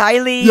found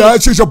Kylie. Yeah,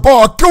 she's a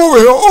bot. Come over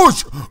here.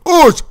 Oosh,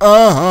 oosh.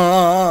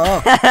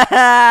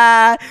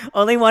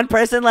 Only one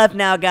person left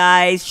now,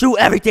 guys. Shoot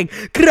everything.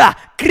 Kra.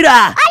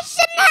 I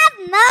shouldn't have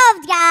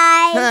moved,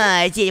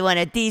 guys. Is it one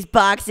of these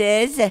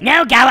boxes?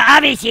 No, Gara,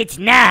 obviously it's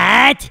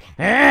not.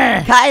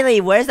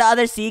 Kylie, where's the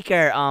other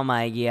seeker? Oh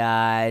my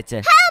god. How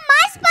am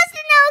I supposed to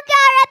know,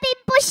 Gara,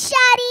 people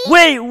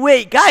shawty?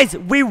 Wait, guys,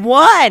 we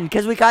won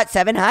because we got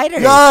 7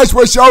 hiders. Yes,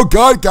 we're so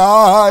good,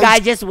 guys.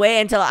 Guys, just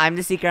wait until I'm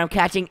the seeker. I'm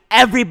catching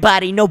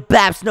everybody. No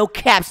baps, no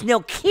caps,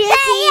 no kitty.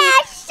 Yeah,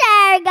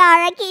 sure,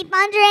 Gara. Keep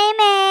on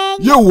dreaming.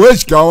 You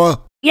wish, Gara.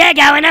 Yeah,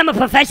 Gara, I'm a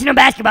professional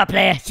basketball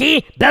player.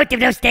 See, both of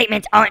those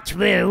statements aren't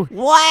true.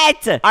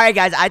 What? All right,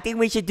 guys, I think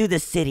we should do the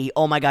city.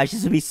 Oh my gosh,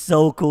 this would be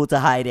so cool to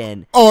hide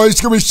in. Oh, it's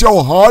gonna be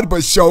so hard,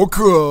 but so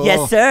cool.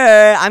 Yes,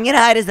 sir. I'm gonna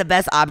hide as the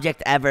best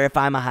object ever if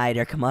I'm a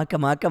hider. Come on.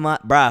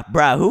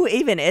 Bruh, who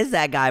even is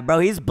that guy, bro?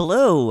 He's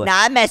blue. Nah,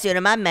 I'm messing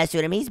with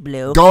him. He's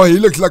blue. Gara, he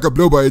looks like a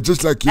blueberry,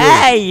 just like you.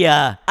 Hey!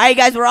 All right,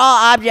 guys, we're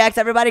all objects.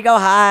 Everybody go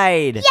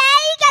hide. Yeah,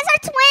 you guys are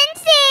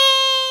twinsies.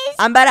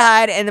 I'm about to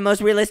hide in the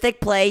most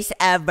realistic place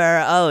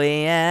ever. Oh,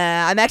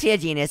 yeah. I'm actually a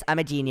genius. I'm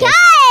a genius.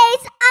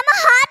 Guys, I'm a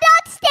hot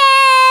dog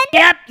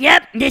stand.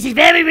 Yep, this is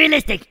very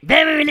realistic.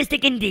 Very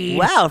realistic indeed.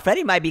 Wow,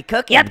 Freddy might be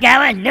cooking. Yep,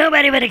 Gara,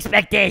 nobody would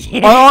expect this.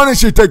 I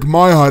honestly think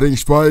my hiding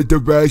spot is the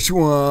best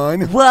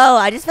one. Whoa,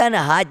 I just found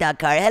a hot dog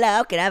cart.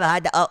 Hello, can I have a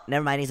hot dog? Oh,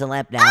 never mind. He's a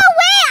lamp now. Oh,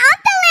 wait, I'm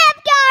the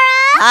lamp,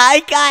 Gara. Hi,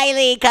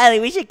 Kylie.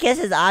 Kylie, we should kiss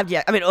his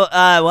object. I mean, what?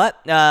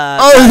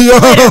 Oh, yo,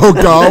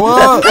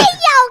 Gara. Hey, yo, Gara.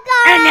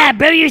 And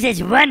bro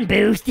uses one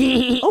boost.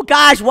 Oh,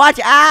 gosh, watch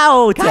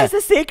out. Guys,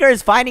 the seeker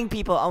is finding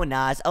people. Oh,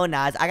 Nas. I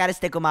gotta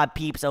stick with my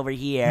peeps over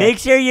here. Make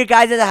sure your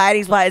guys'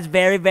 hiding spot is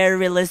very, very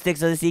realistic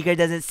so the seeker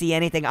doesn't see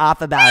anything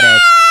off about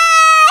it.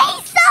 He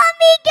saw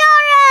me,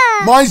 Gara.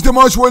 Mine's the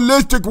most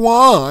realistic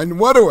one.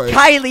 What are we?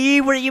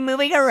 Kylie, were you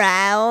moving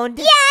around?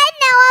 Yeah,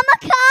 no, I'm a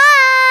car.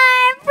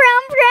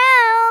 Vroom,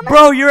 vroom.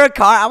 Bro, you're a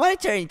car. I want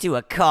to turn into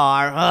a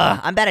car. Ugh,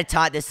 I'm about to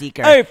taunt the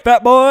Seeker. Hey,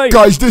 fat boy.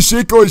 Guys, this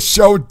Seeker is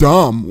so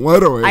dumb.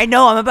 What are we? I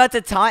know, I'm about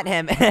to taunt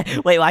him.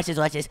 Wait, watch this,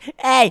 watch this.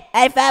 Hey,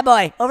 fat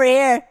boy, over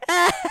here.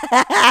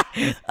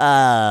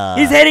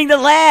 He's hitting the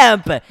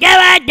lamp.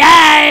 Gara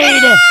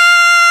died!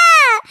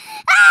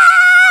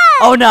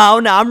 Oh no,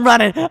 I'm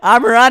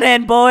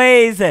running,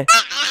 boys.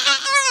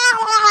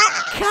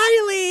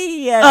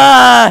 Kylie.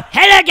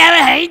 Hello,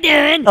 Gara, how you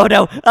doing? Oh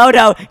no,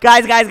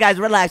 guys,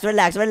 relax.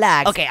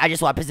 Okay, I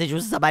just want position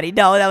with somebody.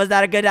 No, that was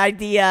not a good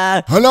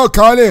idea. Hello,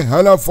 Kylie.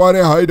 Hello, Freddy.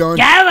 How you doing?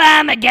 Gara,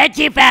 I'ma get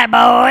you, fat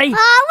boy.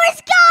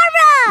 Where's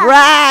Gara?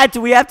 Rat,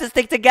 we have to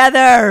stick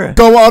together.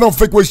 Go, I don't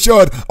think we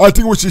should. I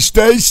think we should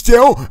stay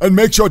still and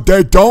make sure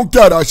they don't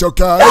get us,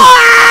 okay?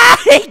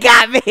 He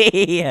got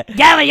me.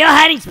 Gara, your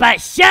hiding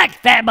spot sucks,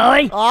 fat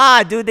boy.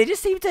 Aw, dude, they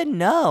just seem to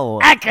know.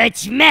 I could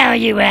smell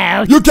you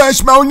out. You can't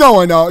smell no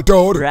one out,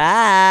 dude.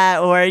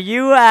 Rat, where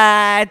you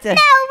at? No,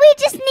 we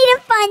just need to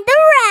find the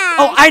rat.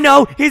 Oh, I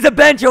know. He's a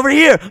bench over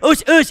here.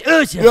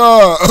 Oosh.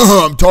 Yeah,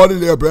 I'm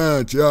totally a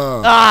bench,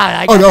 yeah.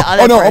 I Oh got no, the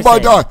other I'm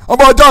about to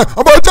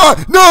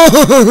die. No!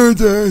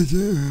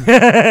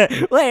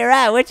 Wait,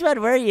 Rat, which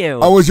one were you?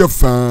 I was a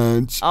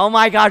fence. Oh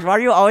my gosh, why are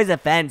you always a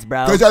fence,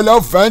 bro? Because I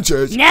love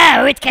fences.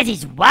 No, it's because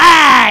he's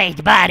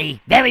wide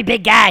body. Very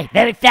big guy.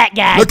 Very fat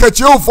guy. Look at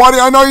you, Freddy.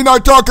 I know you're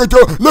not talking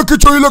to. Look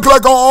at you. You look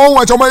like an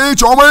orange. I'm gonna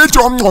eat you. Oh,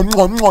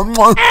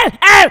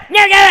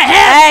 no, Gara,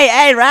 help!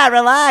 Hey, Rat,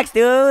 relax,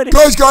 dude.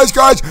 Guys,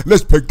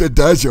 let's pick the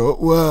desert.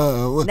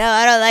 Whoa. No,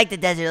 I don't like the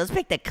desert. Let's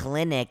pick the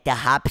clinic, the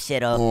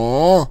hospital.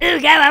 Oh. Ooh,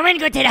 Gara, I wanna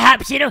go to the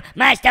hospital.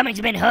 My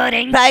stomach's been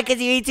hurting. Probably because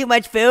you eat too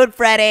much food,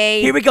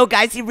 Freddy. Here we go,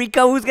 guys. See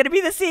Rico, who's gonna be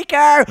the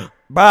Seeker.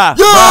 Bruh.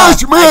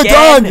 Yes, me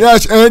again. again.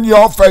 Yes, in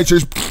your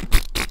faces.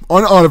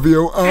 On all of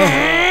you.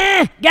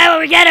 Gara,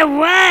 we gotta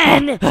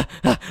run.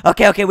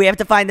 Okay, we have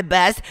to find the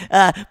best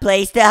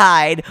place to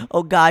hide.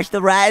 Oh gosh,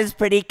 the rat is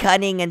pretty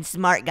cunning and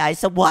smart, guys,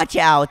 so watch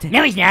out.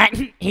 No, he's not.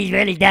 He's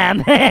really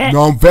dumb.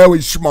 No, I'm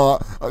very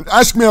smart.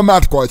 Ask me a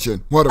math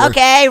question. What are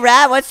Okay,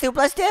 Rat, what's 2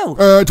 plus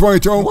 2?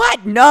 22.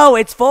 What? No,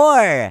 it's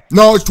 4.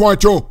 No, it's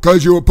 22.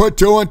 Because you would put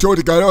 2 and 2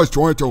 together, it's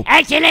 22.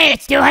 Actually,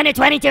 it's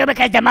 222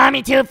 because the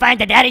mommy 2 finds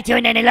the daddy 2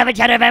 and then they love each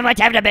other very much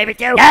having the baby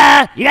 2. You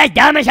guys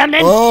dumb or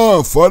something?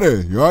 Oh,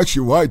 funny. You're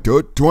actually right,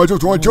 dude.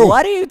 22.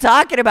 What are you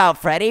talking about,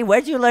 Freddy?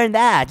 Where'd you learn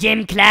that?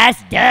 Gym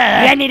class, duh.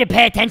 I need to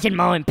pay attention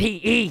more in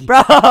PE.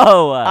 Bro!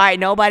 Alright,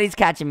 nobody's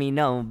catching me.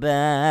 No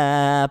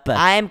bap.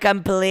 I am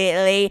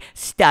completely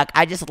stuck.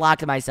 I just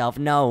locked myself.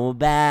 No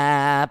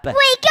bap. Wait,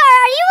 Gara,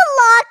 are you a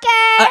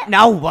locker?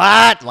 No,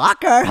 what?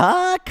 Locker,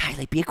 huh?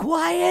 Kylie, be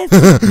quiet.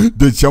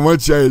 Did someone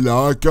say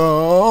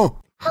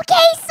Loco?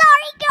 Okay,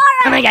 sorry, Gara.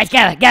 Oh my gosh,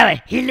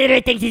 Gara. He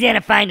literally thinks he's gonna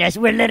find us.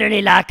 We're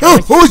literally locked. Oh,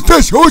 who's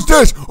this?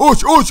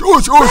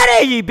 Oosh.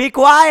 Freddy, be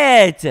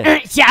quiet.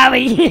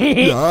 Sorry.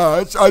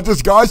 Yes, I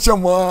just got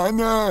someone.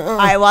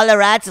 Alright, while the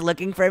rat's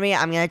looking for me,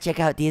 I'm gonna check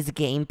out these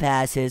game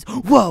passes.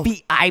 Whoa,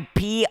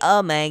 VIP,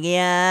 oh my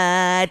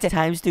god.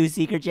 ×2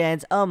 Seeker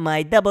chance, oh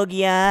my double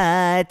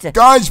god.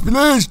 Guys,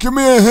 please, give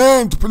me a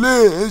hint,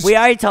 please. We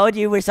already told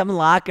you we're some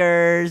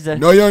lockers.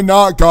 No, you're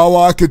not,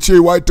 Gawa. I can see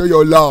right through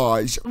your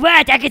lies.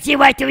 What? I can see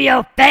right through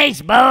your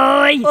face, boy.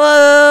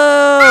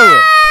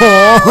 Whoa!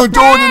 Oh, dude,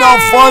 you're not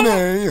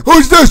funny.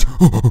 Who's this?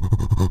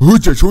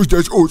 Who's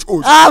this? Oosh.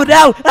 Oh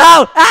no!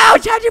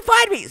 Ouch! How'd you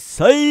find me?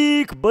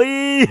 Psych,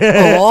 boy!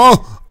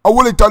 Oh, I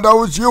really thought that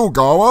was you,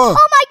 Gawa. Oh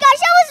my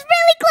gosh, I was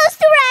really close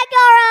to rat,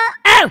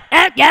 Gara.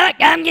 Oh, Gara,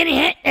 I'm getting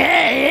hit.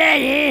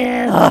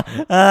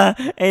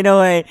 Ain't no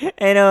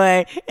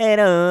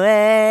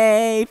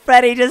way.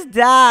 Freddy just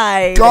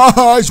died.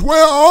 Guys,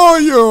 where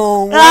are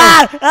you?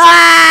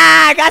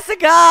 I got to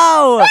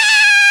go. I'm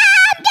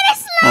gonna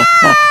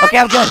slide. Okay,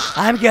 I'm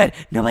good.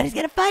 Nobody's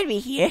gonna find me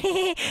here.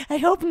 I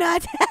hope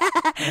not.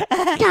 Gara,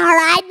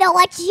 I know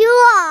what you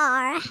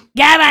are.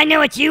 Gara, I know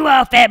what you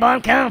are, fat boy.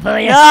 I'm coming for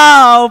you.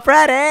 No,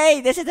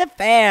 Freddy, this isn't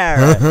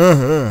fair.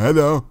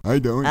 Hello, how you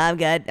doing? I'm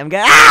good. Get him!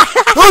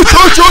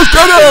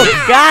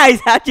 Guys,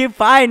 how'd you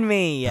find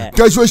me?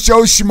 Guys, we're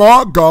so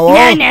smart,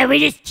 Gawa. No, we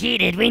just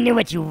cheated. We knew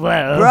what you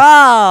were.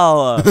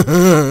 Bro.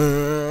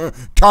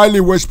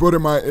 Kylie whispered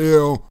in my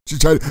ear. She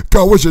said,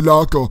 Gawa's a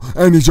loco,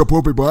 and he's a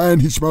poopy boy,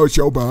 and he smells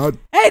so bad.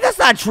 Hey, that's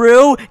not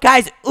true.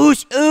 Guys,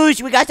 oosh.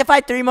 We got to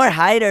find 3 more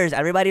hiders.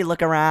 Everybody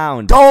look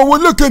around. Gawa, we're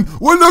looking.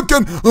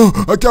 Oh,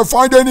 I can't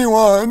find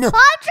anyone. I'm trying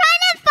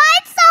to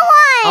find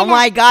someone. Oh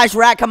my gosh,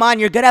 Rat, come on.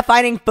 You're good at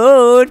finding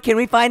food. Can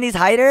we find these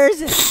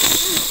hiders?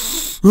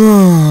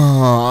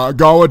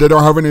 Gawa, they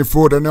don't have any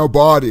food and no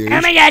bodies. Oh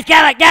my gosh,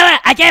 Gara,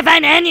 I can't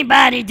find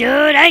anybody, dude.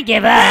 I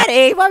give up.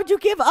 Freddy, why would you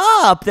give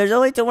up? There's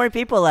only 2 more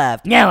people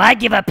left. No, I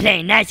give up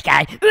playing nice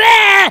guy.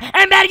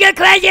 I'm about to go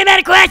crazy. I'm about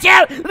to crash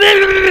out.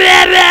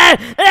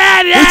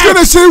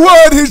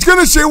 He's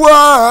gonna see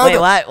what? Wait,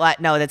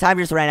 what? No, the time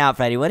just ran out,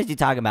 Freddy. What did you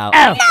talk about? Oh.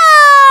 No,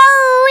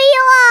 we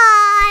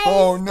lied.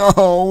 Oh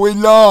no, we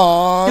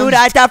lost. Dude,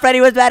 I thought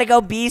Freddy was about to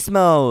go beast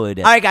mode.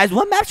 All right, guys,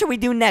 what map should we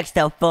do next?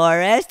 The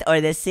forest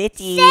or the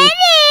city? City!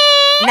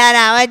 No,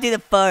 I want to do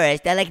the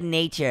forest. I like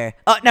nature.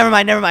 Oh, never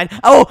mind.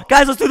 Oh,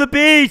 guys, let's do the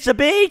beach. The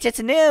beach, it's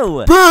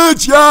new.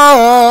 Beach,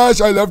 yes.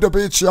 I love the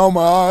beach so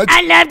much.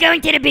 I love going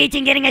to the beach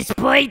and getting a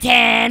spray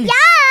tan. Yes,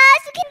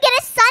 you can get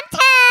a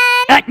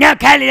suntan. No,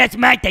 Kylie, that's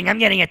my thing. I'm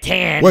getting a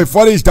tan. Wait,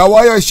 Freddy, is that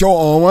why you're so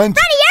orange?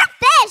 Freddy, you're a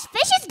fish.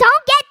 Fishes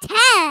don't get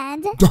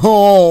tanned.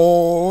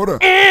 Dude.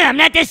 I'm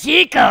not the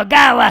Seiko,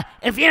 Gawa.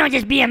 If you don't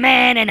just be a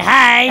man and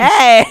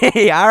hide.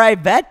 Hey, all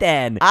right, bet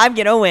then. I'm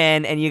going to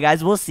win, and you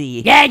guys will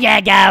see.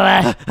 Yeah,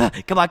 Gawa.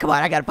 Come on.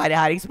 I got to find a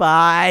hiding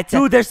spot.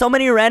 Dude, there's so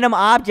many random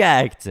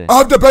objects. I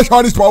have the best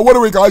hiding spot. What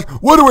are we, guys?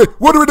 What are we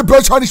the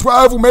best hiding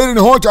spot ever made in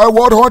the whole entire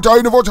world, whole entire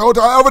universe, whole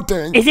entire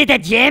everything? Is it the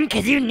gym?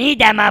 Because you need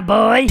that, my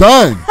boy.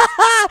 Dang.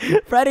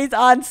 Freddy's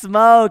on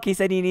smoke. He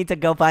said you need to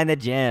go find the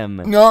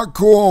gym. Not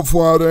cool,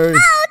 Freddy.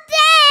 Oh,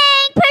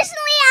 dang.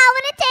 Personally, I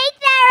want to take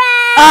that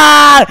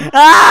route.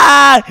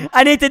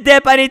 I need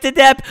to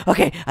dip.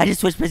 Okay, I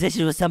just switched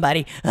positions with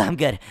somebody. I'm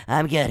good.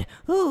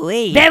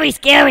 Ooh-wee. Very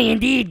scary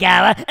indeed,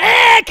 Gawa.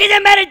 Because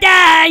I'm about to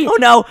die.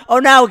 Oh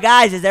no,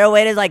 guys, is there a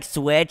way to like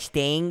switch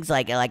things?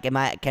 Can I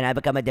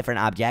become a different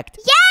object?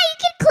 Yeah, you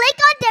can click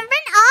on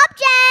different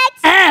objects.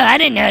 Oh, I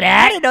didn't know I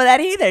that. didn't know that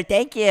either.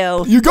 Thank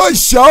you. You guys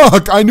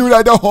suck. I knew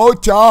that the whole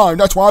time.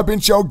 That's why I've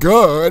been so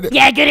good.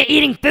 Yeah, good at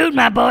eating food,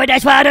 my boy.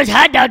 That's why all those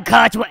hot dog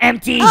carts were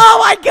empty. Oh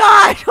my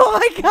god.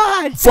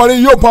 Freddy,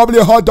 you're probably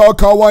a hot dog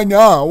car right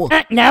now.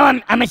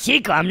 No, I'm a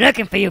Seiko. I'm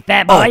looking for you,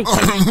 fat boy.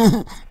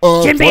 Shouldn't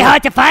be Freddy-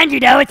 hard to find you,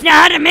 though. It's not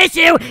hard to miss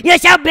you. You're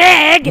so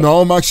big.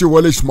 No, I'm actually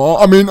really small.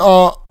 I mean,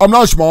 I'm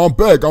not small. I'm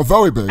big. I'm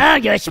very big. Oh,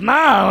 you're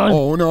small.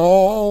 Oh,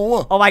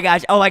 no. Oh my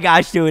gosh,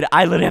 dude.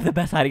 I literally have the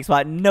best hiding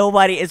spot.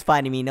 Nobody is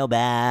finding me. No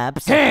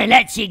babs.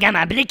 Let's see. Got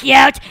my blicky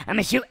out. I'm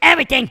gonna shoot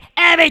everything.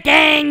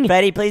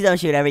 Freddy, please don't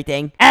shoot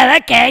everything. Oh,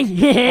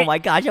 okay. Oh my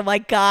gosh. Oh,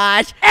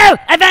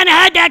 I found a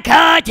hot dog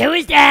cart. Who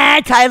is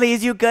that? Kylie,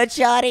 is you good,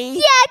 shawty?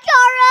 Yeah,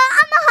 Gara,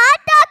 I'm a hot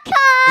dog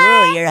car.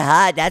 Ooh, you're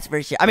hot. That's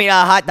for sure. I mean,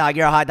 a hot dog.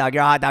 You're a hot dog.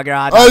 Hey,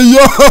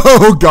 yo,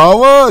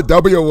 Gawa,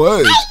 WA.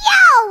 Yo!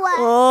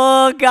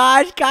 Oh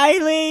gosh,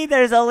 Kylie.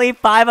 There's only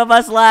 5 of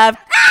us left.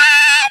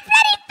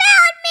 Freddy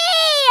found me.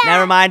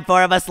 Never mind,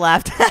 4 of us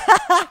left.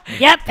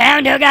 Yep,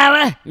 found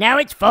Ogawa. Now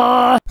it's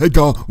 4. Hey,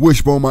 Gawa,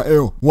 whisper in my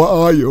ear. What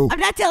are you? I'm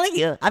not telling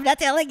you. But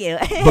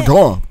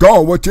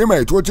Gawa, we're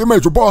teammates. We're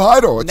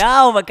both hideouts.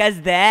 No,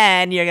 because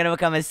then you're gonna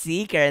become a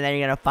seeker, and then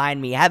you're gonna find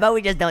me. How about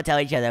we just don't tell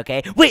each other,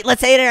 okay? Wait, let's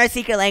say it in our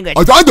secret language.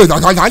 Oh. I'm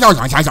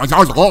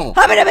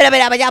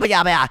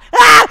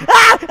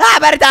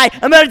about to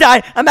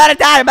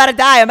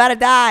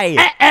die.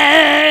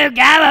 Uh-oh,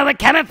 Gawa, we're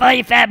coming for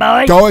you, fat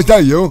boy. Gawa, is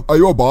that you? Are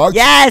you a box?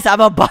 Yes,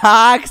 I'm a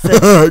box.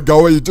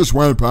 Gawa, you just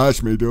went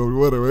past me, dude.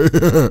 What are we?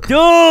 Dude,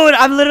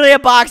 I'm literally a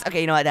box.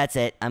 Okay, you know what? That's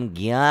it. I'm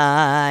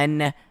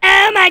gone.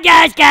 Oh my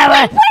gosh,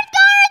 Gawa. Where'd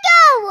Gara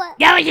go?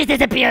 Gawa just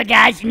disappeared,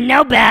 guys.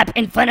 No bap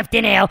in front of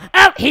thin ale.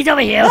 Oh, he's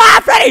over here.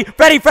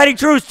 Freddy,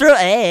 true.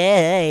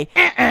 Hey.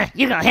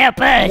 You gonna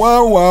help us?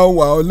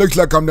 Wow. Looks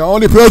like I'm the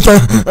only person.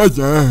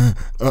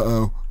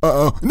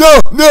 Uh-oh. No,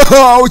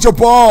 I was a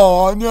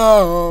ball.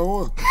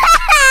 No.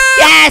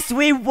 Yes,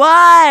 we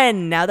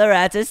won. Now the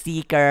rat's a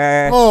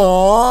seeker.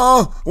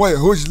 Aww. Wait,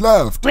 who's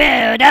left?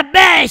 We're the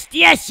best.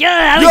 Yes, sure.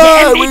 I was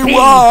Yeah, the MVP. we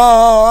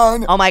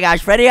won. Oh my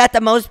gosh, Freddy got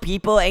the most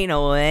people. Ain't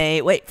no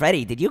way. Wait,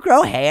 Freddy, did you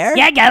grow hair?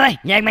 Yeah, Gawa.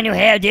 You like my new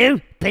hairdo?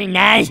 Pretty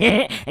nice.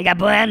 I got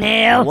brown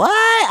hair. What?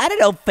 I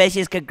didn't know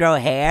fishes could grow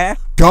hair.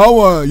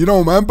 Gawa, you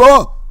don't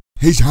remember?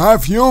 He's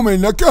half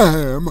human. Look at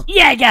him.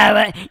 Yeah,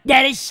 Gawa.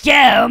 That is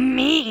so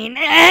mean.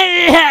 What?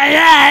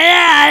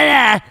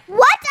 I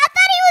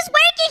thought he was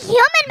wearing a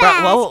human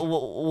mask.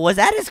 Was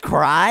that his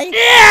cry?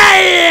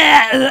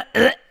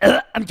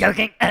 I'm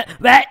joking.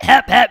 Right,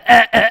 help.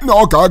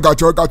 No, okay, I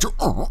got you.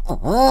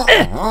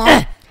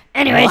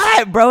 Anyways.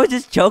 What? Bro was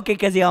just choking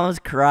because he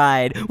almost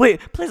cried.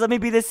 Wait, please let me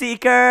be the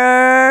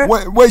seeker.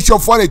 Wait, so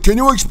funny. Can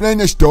you explain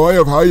the story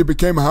of how you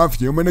became half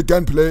human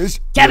again,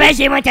 please? So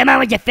basically, one time I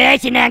was a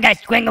fish, and then I got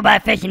strangled by a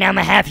fish, and now I'm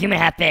a half human,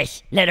 half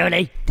fish.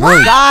 Literally.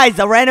 Dang. Guys,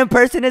 a random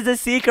person is a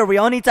seeker. We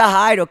all need to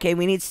hide, okay?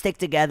 We need to stick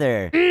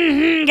together.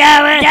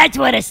 Gawa. That's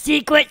what a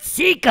secret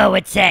Seiko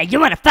would say. You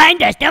want to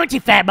find us, don't you,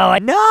 fat boy?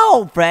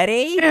 No,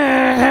 Freddy.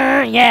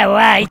 Yeah,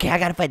 right. Okay, I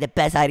gotta find the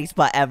best hiding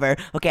spot ever.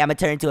 Okay, I'm gonna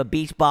turn into a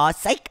beach ball.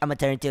 Psych. I'm gonna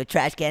turn into a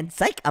trash can.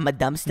 Psych. I'm a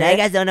dumpster. Now you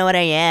guys don't know what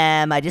I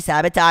am. I just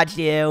sabotaged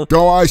you.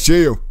 Go, I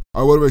see you.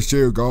 I would have see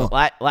you, go.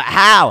 What?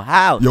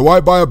 How? You're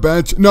right by a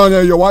bench. No,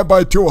 you're right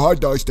by 2 hot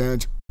dog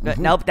stands.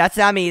 Nope, that's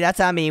not me.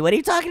 What are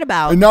you talking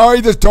about? And now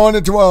he just turned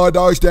into a hot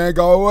dog stand,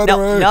 go. What are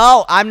we?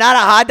 No, I'm not a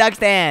hot dog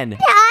stand.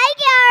 Hi,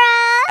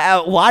 Gara.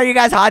 Why are you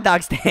guys hot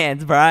dog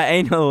stands, bro?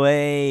 Ain't no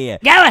way.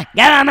 Gara,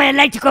 I'm an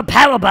electrical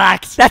power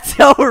box. That's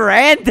so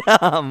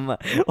random.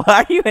 Why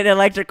are you an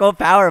electrical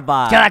power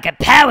box? So I can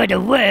power the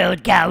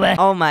world, Gara.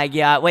 Oh my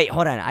god. Wait,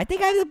 hold on. I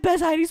think I have the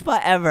best hiding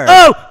spot ever.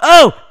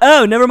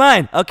 Oh, never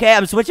mind. Okay,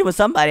 I'm switching with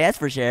somebody, that's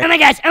for sure. Oh my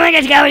gosh,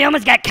 Gara, you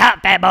almost got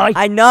caught, fat boy.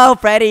 I know,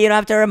 Freddy. You don't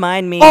have to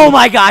remind me. Oh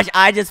my gosh,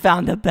 I just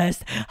found the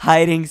best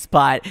hiding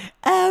spot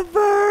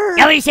ever.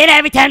 Gara, you say that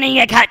every time and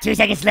you get caught 2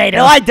 seconds later.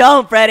 No, I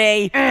don't,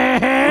 Freddy.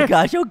 Oh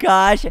gosh, oh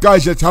gosh.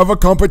 Guys, let's have a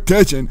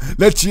competition.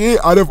 Let's see,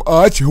 out of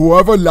us,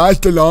 whoever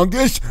lasts the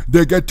longest,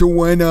 they get to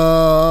win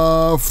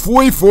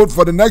free food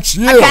for the next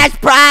year. A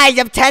cash prize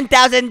of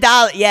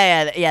 $10,000.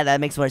 Yeah, that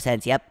makes more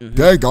sense. Yep.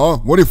 There you go.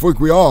 What do you think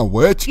we are,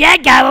 witch? Yeah,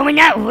 Gara, we're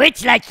not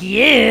rich like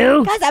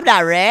you. Guys, I'm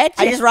not rich.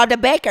 I just robbed a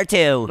bank or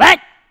two. What?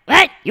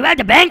 You robbed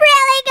the bank?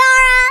 Really,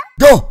 Gara?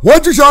 Go,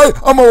 what'd you say?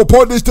 I'm gonna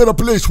report this to the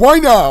police right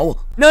now.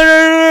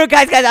 No,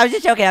 guys, I was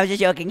just joking.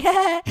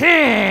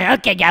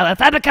 Okay, Gara,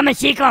 if I become a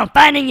seeker, I'm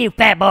finding you,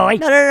 fat boy.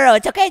 No,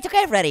 it's okay,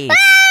 Freddy. Guys,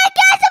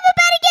 I'm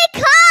about to get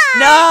caught.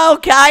 No,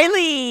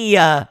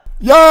 Kylie.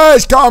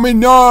 Yes, Tommy,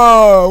 no.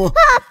 Oh,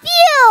 phew,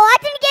 I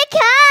didn't get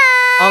caught.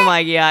 Oh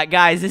my god,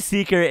 guys, the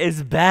seeker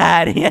is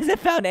bad. He hasn't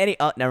found any.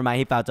 Oh, never mind.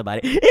 He found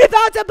somebody.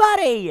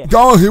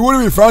 Go, he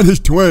wouldn't even found his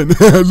twin.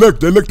 Look,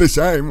 they look the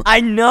same.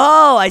 I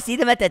know. I see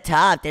them at the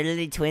top. They're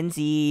literally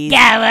twinsies.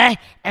 Gara,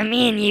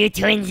 me and you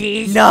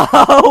twinsies. No,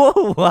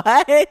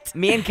 what?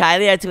 Me and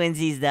Kylie are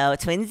twinsies, though.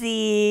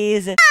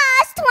 Twinsies.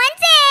 Us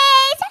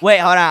twinsies. Wait,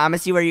 hold on. I'm gonna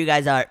see where you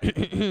guys are.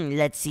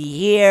 Let's see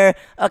here.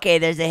 Okay,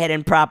 there's a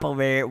hidden prop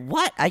over here.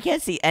 What? I can't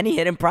see any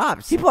hidden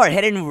props. People are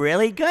hidden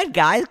really good,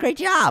 guys. Great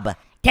job.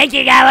 Thank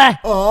you, Gara.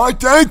 Oh,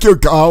 thank you,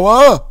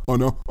 Gawa. Oh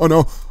no.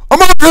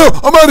 I'm out of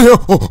here.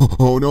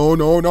 Oh,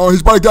 no.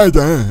 He's my guy.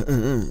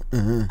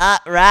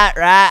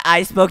 Rat.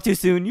 I spoke too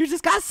soon. You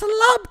just got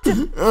slumped.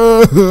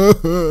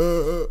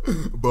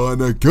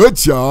 But a good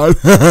shot.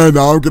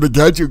 Now I'm gonna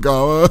get you,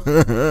 Gawa.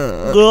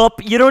 Look,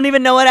 you don't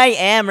even know what I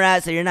am,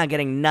 Rat, so you're not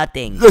getting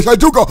nothing. Yes, I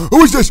do go.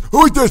 Who is this?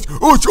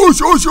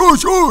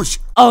 Oosh.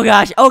 Oh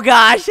gosh.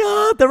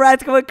 Oh, the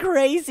rat's going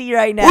crazy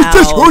right now.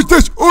 Who's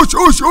this?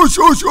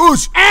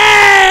 Oosh.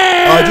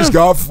 I just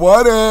got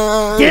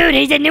flooded. Dude,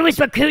 he's the newest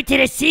recruit to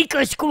the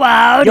Seeker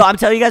Squad. Yo, I'm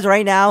telling you guys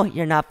right now,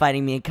 you're not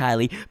fighting me and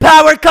Kylie.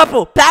 Power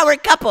couple. Yes!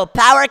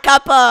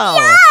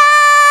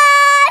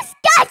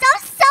 Guys,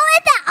 I'm so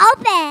in the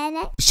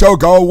open. So,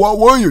 Gawa, what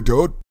were you,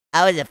 dude?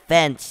 I was a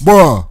fence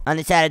Bruh. on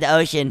the side of the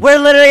ocean. We're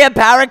literally a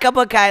power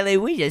couple, Kylie.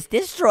 We just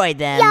destroyed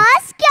them.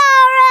 Yes, Gara.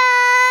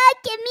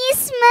 Give me a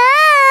smooch.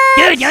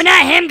 Dude, you're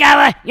not him,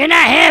 Gara. You're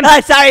not him.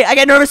 Sorry, I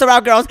get nervous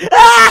around girls.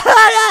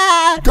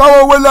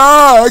 Gawa,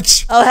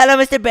 relax. Oh, hello,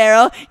 Mr.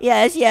 Barrel.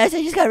 Yes, I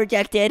just got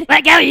rejected.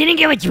 What, Gara, you didn't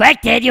get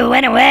rejected. You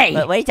went away.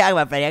 What are you talking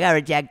about, Freddy? I got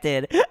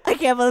rejected. I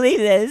can't believe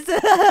this.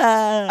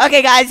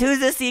 Okay, guys, who's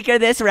the seeker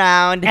this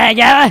round?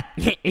 Gara,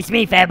 it's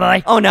me, fat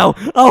boy. Oh, no.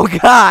 Oh,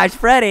 gosh,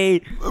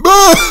 Freddy.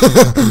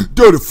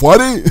 Dude,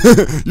 Freddy?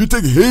 You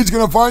think he's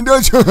gonna find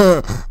us?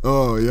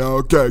 Oh, yeah,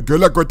 okay. Good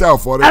luck with that,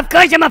 Freddy. Of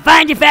course I'm gonna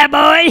find you, fat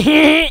boy.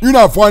 You're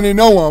not finding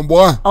no one,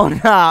 boy. Oh,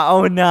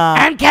 no.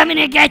 I'm coming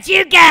to get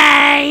you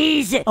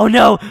guys. Oh,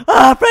 no.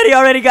 Freddy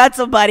already got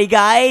somebody,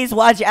 guys.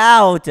 Watch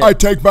out. I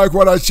take back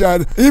what I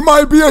said. He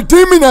might be a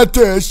demon at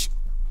this.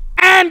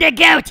 I'm the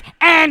goat.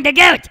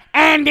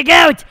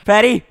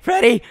 Freddy.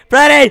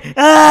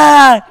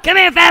 Come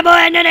here, fat boy.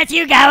 I know that's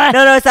you, Gara.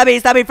 No, stop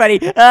me, Freddy.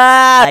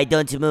 I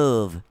don't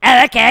move.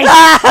 Oh, okay.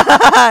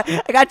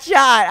 I got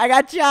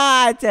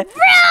shot.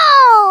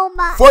 Vroom.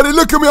 Freddy,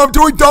 look at me. I'm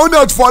doing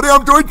donuts, Freddy.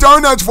 Look.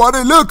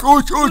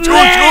 Oosh.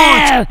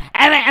 Wow.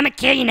 I'm gonna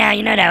kill you now.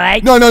 You know that,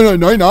 right? No,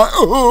 you're not.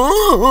 Come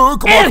on.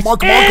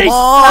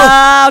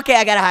 Okay,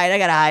 I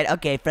gotta hide.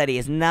 Okay, Freddy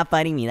is not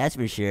fighting me, that's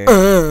for sure.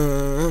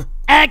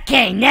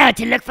 Okay, now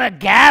to look for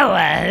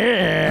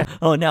Gara.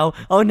 Oh no,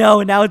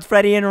 now it's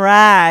Freddy and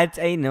Rat.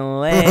 Ain't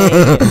no way.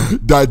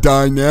 That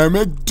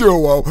dynamic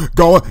duo.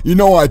 Gawa, you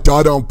know I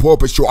died on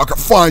purpose so I can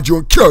find you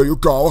and kill you,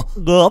 Gawa.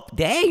 Oop,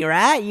 dang,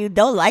 Rat, you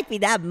don't like me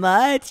that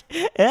much.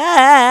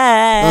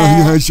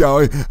 Yeah,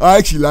 sorry. I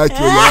actually like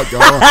you a lot,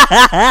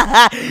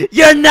 Gawa.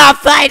 You're not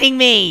fighting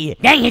me.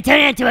 Dang, you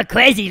turned into a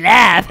crazy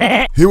laugh.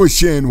 He was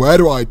saying red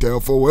right there,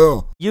 for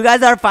real. You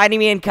guys are fighting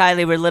me and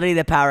Kylie. We're literally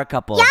the power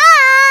couple. Yes.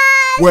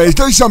 Wait, is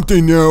there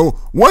something new?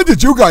 When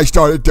did you guys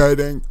start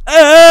dating?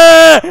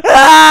 Bye,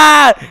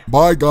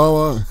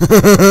 Gawa.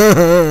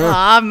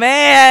 Aw,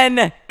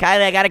 man.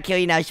 Kylie, I gotta kill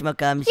you now,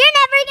 Schmookums. You're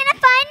never gonna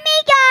find me,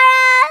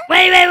 Gara.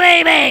 Wait.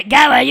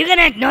 Gara, you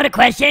gonna ignore the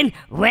question?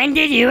 When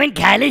did you and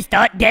Kylie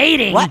start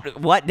dating?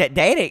 What?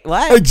 Dating?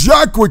 What?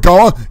 Exactly,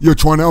 Gawa. You're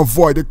trying to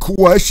avoid the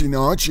question,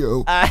 aren't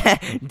you?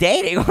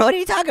 Dating? What are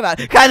you talking about?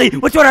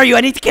 Kylie, which one are you?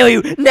 I need to kill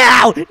you.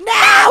 Now! Gara,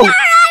 I wanna win.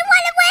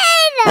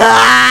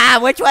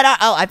 Which one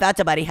oh, I found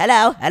somebody.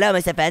 Hello,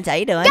 Mr. Fence. How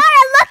you doing? Gara,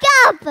 look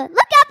up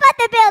at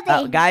the building.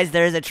 Oh, guys,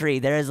 there is a tree.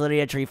 There is literally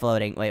a tree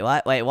floating. Wait,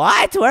 what?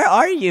 Where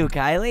are you,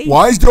 Kylie?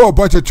 Why is there a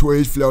bunch of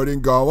trees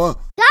floating, Gawa?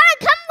 Gara,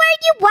 come where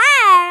you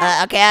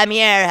were. Okay, I'm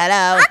here.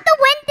 Hello. Out the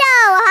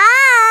window.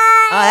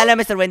 Hi. Oh, hello,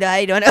 Mr. Window. How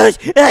you doing? Ush,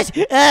 ush, ush.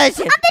 I'm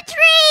the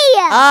tree.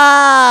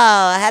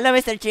 Oh, hello,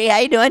 Mr. Tree. How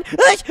you doing?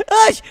 Ush,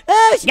 ush,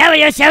 ush. Gara,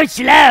 you're so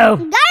slow.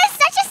 Gara's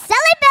such a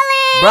silly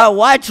Billy. Bro,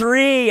 what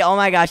tree? Oh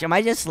my gosh, am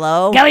I just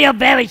slow? Gara, you're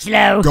very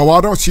slow. Go,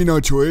 I don't see no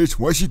trees.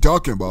 What's she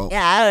talking about?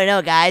 Yeah, I don't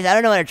know, guys. I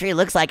don't know what a tree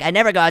looks like. I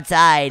never go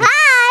outside.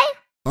 Hi.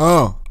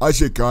 Oh, I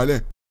see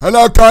Kylie.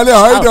 Hello, Kylie.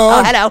 How you Oh,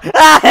 doing? hello.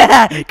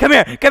 Come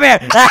here, come here.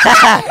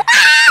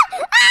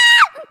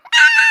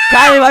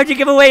 Kylie, why'd you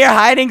give away your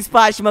hiding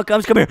spot,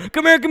 Schmookums? Come here,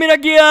 come here, come here,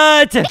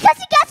 Agiat. Because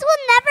you guys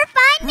will never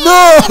find me. And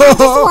I just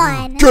No.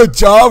 won. Good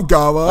job,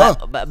 Gara.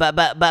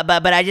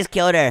 But I just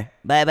killed her.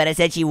 But I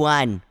said she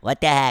won.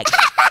 What the heck?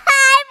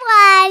 I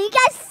won. You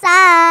guys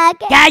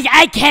suck. Guys,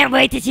 I can't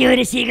wait to see who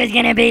the secret's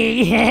gonna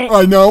be.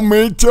 I know,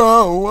 me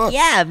too.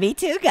 Yeah, me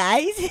too,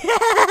 guys.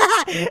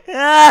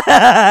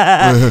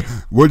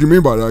 What do you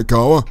mean by that,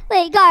 Gara?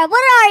 Wait, Gara,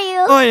 what are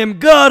you? I am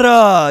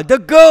Gara, the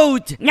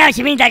goat. No,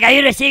 she means like, are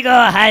you the secret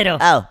or Hydro?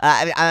 Oh,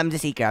 I'm the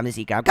seeker. I'm the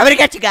seeker. I'm coming to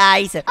get you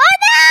guys. Oh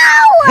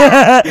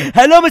no!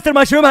 Hello, Mr.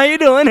 Mushroom. How you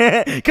doing?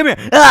 Come here.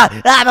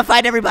 I'm gonna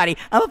fight everybody.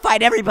 I'm gonna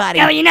fight everybody.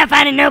 Gara, you're not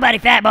finding nobody,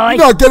 fat boy.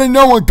 You're not getting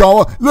no one,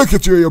 Gara. Look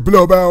at you, you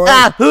blueberry.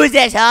 Who's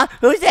this, huh?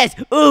 Who's this?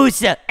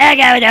 Oos. Oh,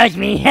 Gara, that was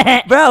me.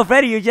 Bro,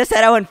 Freddy, you just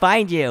said I wouldn't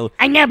find you.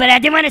 I know, but I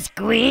didn't want to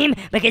scream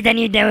because then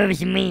you'd know it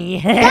was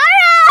me. Gara,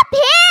 up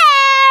here!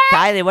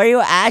 Kylie, where are you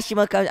at?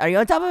 Are you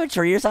on top of a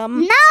tree or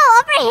something? No,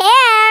 over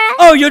here.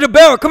 Oh, you're the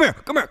bear. Come here.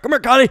 Come here. Come here,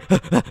 Kylie.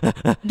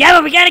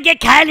 Gara, we gotta get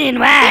Kylie and You're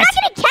Wax.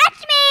 not gonna catch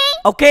me.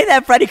 Okay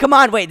then, Freddy, come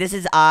on. Wait, this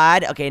is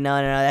odd. Okay,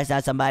 no, that's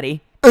not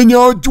somebody. In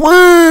your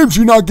dreams,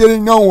 you're not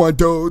getting no one,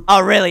 dude. Oh,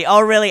 really?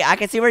 Oh, really? I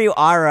can see where you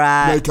are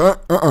at. They can't.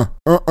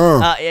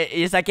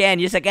 Yes, I can.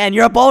 Yes, I can.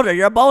 You're a boulder.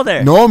 You're a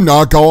boulder. No, I'm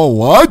not, Gara.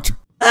 What?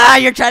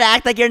 You're trying to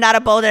act like you're not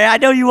a boulder. I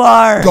know you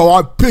are. Go,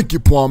 I pinky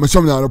promise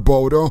I'm not a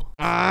boulder.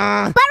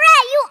 But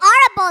Red, you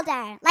are a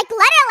boulder. Like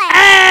literally.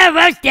 Ah,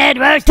 roasted,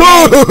 roasted.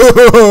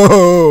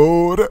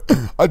 Dude,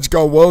 I just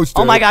got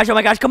roasted. Oh my gosh, oh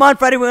my gosh. Come on,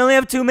 Freddy. We only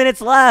have 2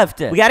 minutes left.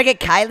 We gotta get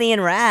Kylie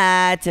and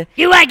Rat.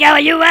 You right, Gara,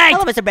 you right.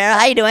 Hello, Mr. Barrel.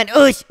 How you doing?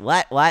 Oosh.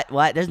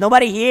 What? There's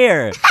nobody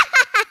here.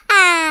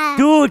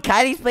 Dude,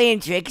 Kylie's playing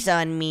tricks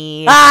on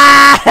me.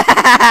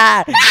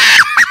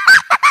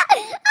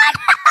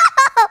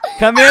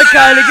 Come here,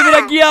 Kylie. Give me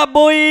that gear,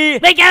 boy.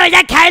 Wait, Gara, is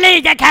that Kylie?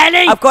 Is that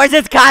Kylie? Of course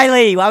it's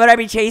Kylie. Why would I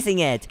be chasing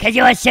it? Cause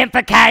you're a simp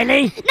for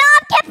Kylie? No,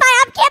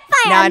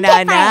 I'm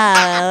campfire.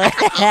 No.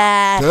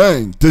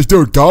 Dang, this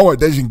dude Gara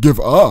doesn't give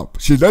up.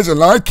 She doesn't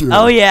like you.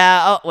 Oh,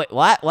 yeah. Oh, wait,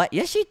 what?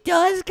 Yes, she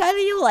does.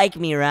 Kylie, you like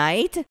me,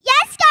 right? Yes,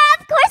 Gara,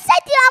 of course I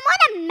do. I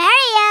want to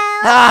marry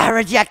you.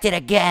 Rejected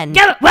again.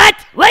 Gara, what?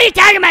 What are you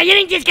talking about? You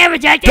didn't just get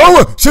rejected.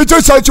 Gara, she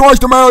just said she wants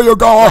to marry you,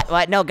 Gara.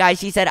 What? No, guys,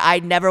 she said,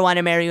 I'd never want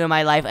to marry you in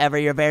my life ever.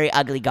 You're very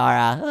ugly, Gara.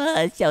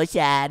 It's so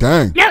sad.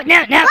 Dang. No. I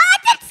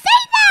didn't say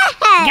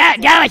that.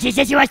 Gara, she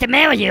says she wants to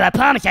marry you. I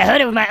promise. I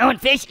heard it with my own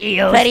fish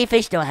ears. Freddy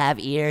fish don't have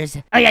ears.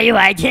 Oh, yeah, you're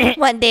right.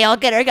 One day I'll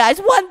get her, guys.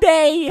 One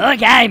day.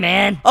 Okay,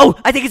 man. Oh,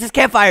 I think it's this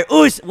campfire.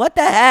 Oos, what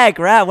the heck,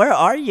 Rat? Where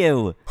are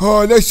you?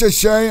 Oh, let's just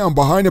say I'm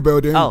behind the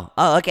building. Oh,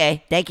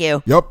 okay. Thank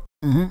you. Yep.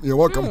 You're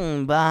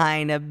welcome.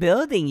 Behind a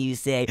building, you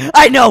say?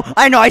 I know.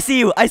 I see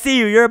you.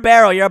 You're a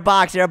barrel. You're a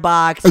box. What?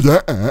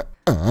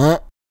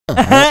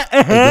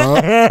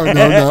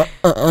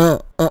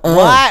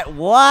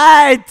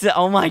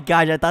 Oh my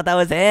gosh, I thought that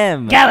was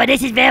him. Gara,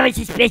 this is very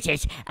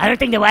suspicious. I don't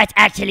think the Rat's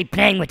actually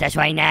playing with us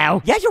right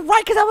now. Yeah, you're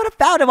right, because I would have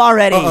found him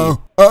already.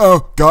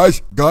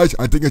 Guys,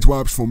 I think it's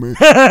Waps for me.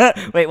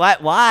 Wait,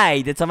 what?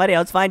 Why? Did somebody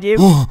else find you?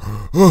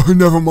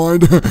 Never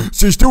mind.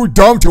 She's too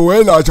dumb to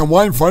realize I'm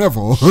right in front of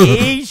her.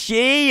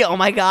 She? Oh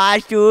my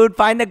gosh, dude.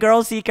 Find the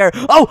girl seeker.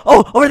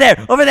 Oh, over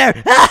there.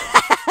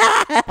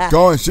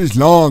 God, she's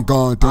long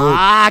gone, dude.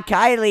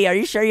 Kylie, are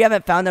you sure you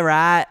haven't found the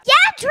rat? Yeah,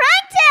 I'm trying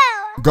to.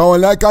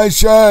 Going like I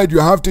said, you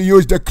have to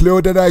use the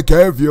clue that I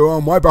gave you.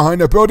 I'm right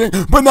behind the building,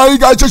 but now you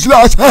guys just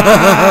lost. Where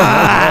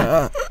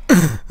are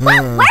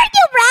you,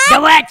 Rat? The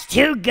Rat's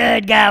too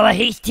good, Gara.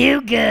 He's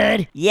too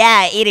good.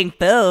 Yeah, eating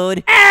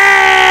food.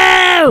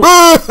 Oh!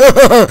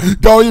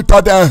 Go, you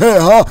thought that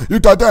hit, huh? You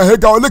thought that hit,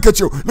 go, look at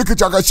you. I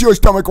can see your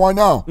stomach right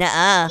now.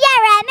 Nuh-uh. Yeah,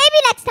 Rat, maybe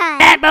next time.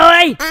 Fat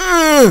boy!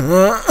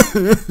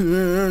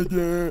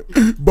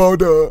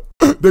 Boulder,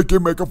 they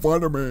keep making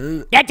fun of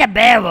me. That's a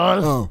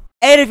barrel. Oh.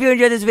 And if you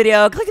enjoyed this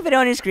video, click the video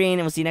on your screen,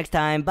 and we'll see you next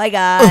time. Bye,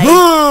 guys.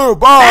 Bye.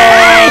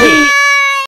 Bye.